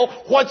Bible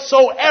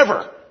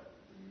whatsoever.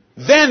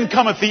 Then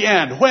cometh the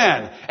end.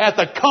 When? At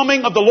the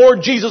coming of the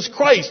Lord Jesus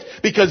Christ.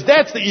 Because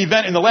that's the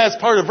event in the last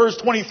part of verse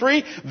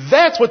 23.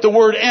 That's what the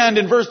word end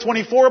in verse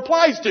 24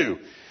 applies to.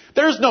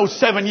 There's no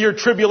 7-year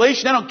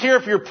tribulation. I don't care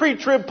if you're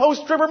pre-trib,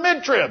 post-trib, or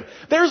mid-trib.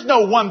 There's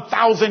no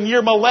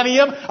 1,000-year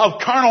millennium of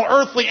carnal,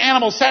 earthly,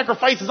 animal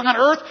sacrifices on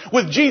earth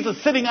with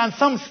Jesus sitting on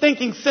some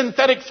stinking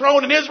synthetic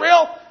throne in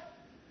Israel.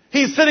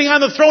 He's sitting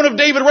on the throne of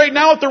David right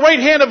now at the right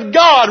hand of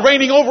God,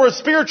 reigning over a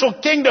spiritual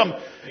kingdom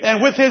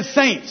and with His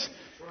saints.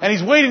 And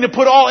He's waiting to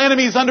put all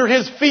enemies under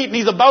His feet, and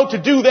He's about to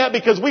do that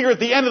because we are at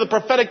the end of the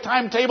prophetic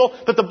timetable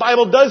that the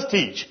Bible does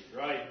teach.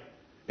 Right.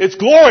 It's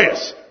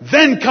glorious.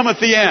 Then cometh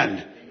the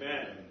end.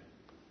 Amen.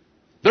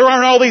 There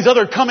aren't all these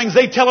other comings.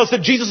 They tell us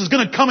that Jesus is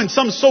going to come in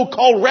some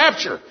so-called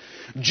rapture.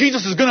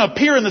 Jesus is going to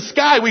appear in the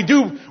sky. We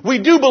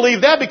do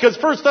believe that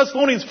because 1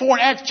 Thessalonians 4 and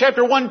Acts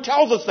chapter 1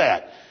 tells us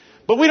that.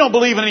 But we don't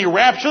believe in any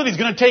rapture, that He's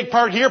going to take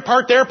part here,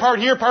 part there, part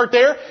here, part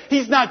there.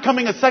 He's not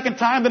coming a second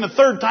time, then a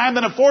third time,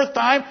 then a fourth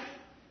time.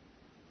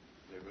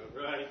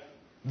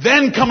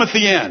 Then cometh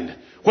the end,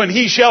 when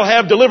He shall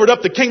have delivered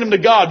up the kingdom to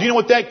God. Do you know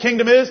what that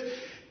kingdom is?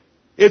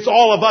 It's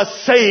all of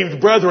us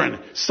saved brethren.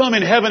 Some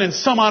in heaven and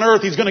some on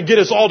earth. He's going to get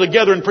us all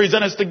together and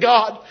present us to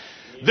God.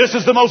 This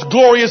is the most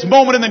glorious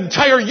moment in the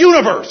entire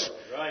universe.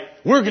 Right.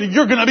 You're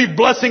going to be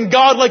blessing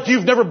God like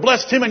you've never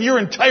blessed Him in your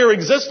entire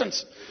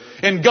existence.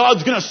 And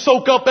God's going to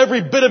soak up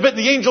every bit of it.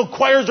 The angel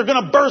choirs are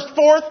going to burst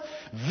forth.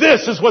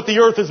 This is what the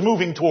earth is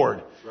moving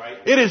toward. Right.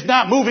 It is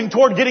not moving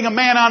toward getting a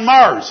man on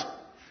Mars.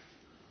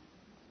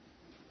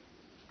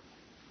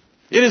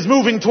 It is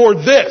moving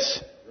toward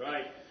this.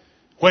 Right.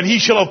 When He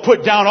shall have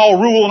put down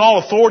all rule and all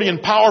authority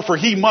and power, for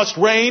He must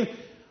reign.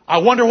 I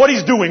wonder what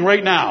He's doing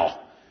right now.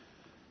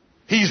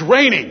 He's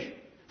reigning,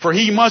 for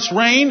He must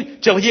reign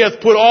till He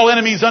hath put all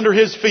enemies under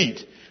His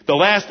feet. The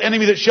last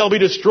enemy that shall be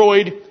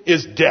destroyed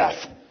is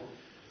death.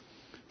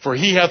 For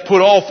He hath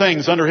put all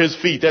things under His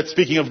feet. That's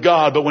speaking of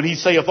God. But when He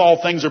saith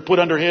all things are put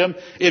under Him,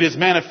 it is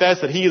manifest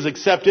that He is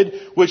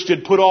accepted, which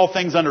did put all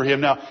things under Him.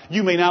 Now,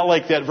 you may not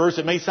like that verse.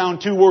 It may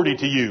sound too wordy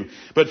to you.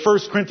 But 1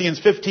 Corinthians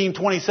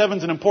 15:27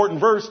 is an important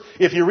verse.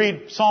 If you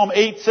read Psalm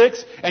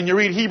 8:6 and you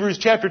read Hebrews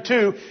chapter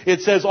 2, it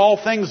says all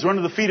things are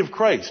under the feet of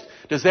Christ.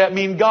 Does that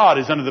mean God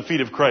is under the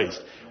feet of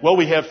Christ? Well,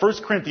 we have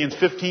 1 Corinthians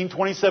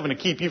 15:27 to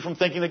keep you from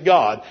thinking that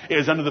God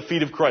is under the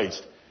feet of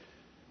Christ.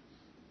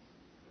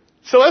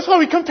 So that's why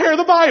we compare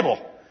the Bible.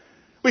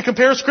 We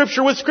compare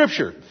Scripture with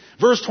Scripture.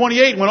 Verse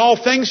 28, when all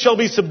things shall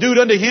be subdued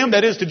unto Him,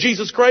 that is to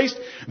Jesus Christ,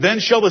 then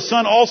shall the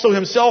Son also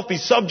Himself be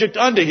subject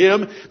unto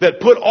Him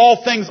that put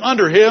all things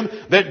under Him,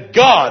 that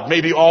God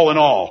may be all in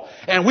all.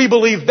 And we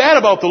believe that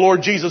about the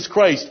Lord Jesus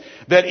Christ,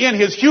 that in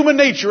His human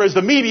nature as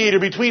the mediator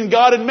between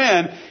God and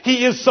man,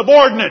 He is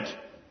subordinate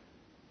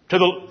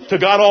to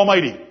God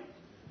Almighty.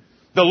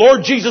 The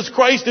Lord Jesus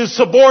Christ is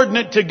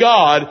subordinate to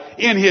God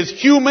in His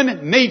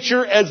human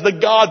nature as the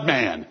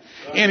God-man.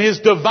 In His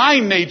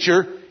divine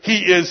nature, He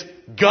is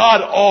God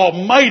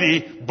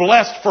Almighty,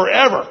 blessed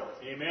forever.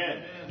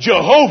 Amen.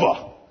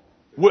 Jehovah,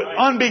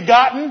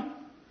 unbegotten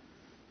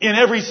in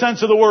every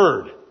sense of the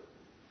word.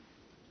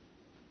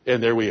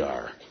 And there we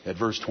are at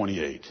verse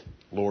 28.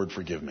 Lord,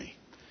 forgive me.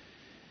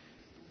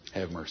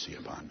 Have mercy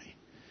upon me.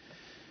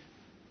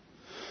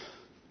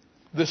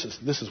 This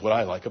is what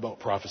I like about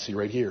prophecy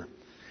right here.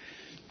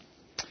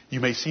 You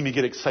may see me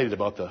get excited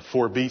about the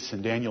 4 beasts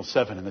in Daniel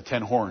 7 and the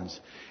 10 horns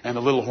and the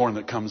little horn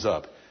that comes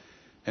up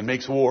and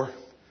makes war.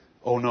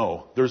 Oh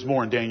no, there's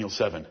more in Daniel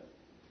 7.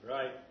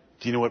 Right.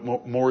 Do you know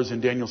what more is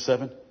in Daniel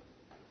 7?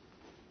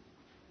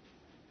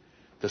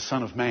 The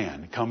Son of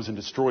Man comes and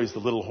destroys the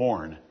little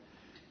horn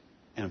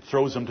and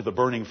throws him to the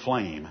burning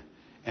flame.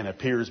 and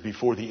appears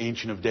before the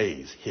Ancient of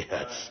Days.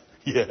 Yes.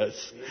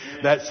 Yes.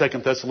 That's 2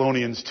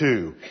 Thessalonians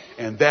 2.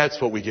 And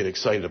that's what we get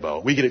excited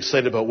about. We get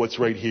excited about what's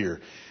right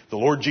here. The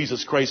Lord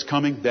Jesus Christ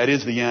coming, that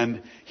is the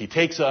end. He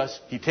takes us,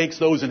 He takes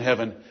those in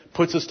heaven,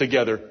 puts us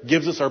together,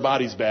 gives us our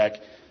bodies back.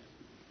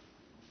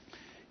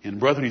 And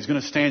brethren, He's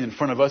going to stand in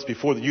front of us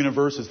before the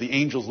universe as the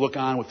angels look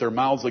on with their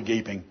mouths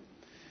agape.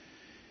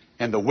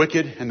 And the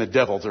wicked and the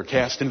devils are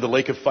cast into the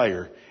lake of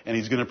fire, and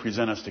He's going to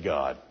present us to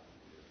God.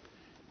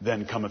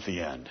 Then cometh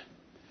the end.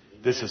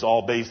 This is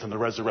all based on the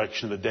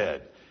resurrection of the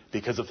dead.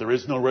 Because if there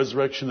is no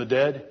resurrection of the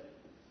dead,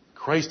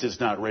 Christ is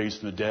not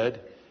raised from the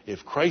dead.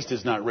 If Christ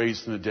is not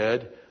raised from the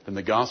dead, then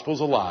the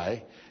gospel's a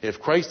lie. If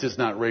Christ is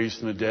not raised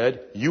from the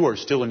dead, you are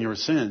still in your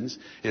sins.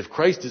 If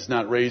Christ is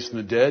not raised from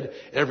the dead,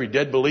 every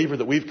dead believer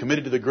that we've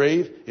committed to the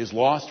grave is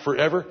lost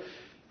forever.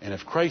 And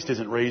if Christ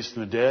isn't raised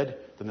from the dead,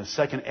 then the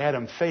second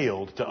Adam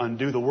failed to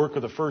undo the work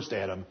of the first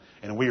Adam,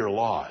 and we are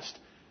lost.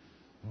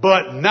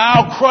 But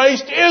now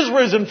Christ is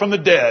risen from the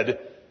dead,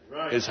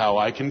 is how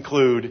I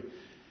conclude,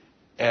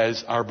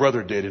 as our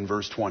brother did in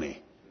verse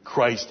 20.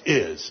 Christ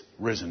is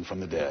risen from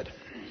the dead.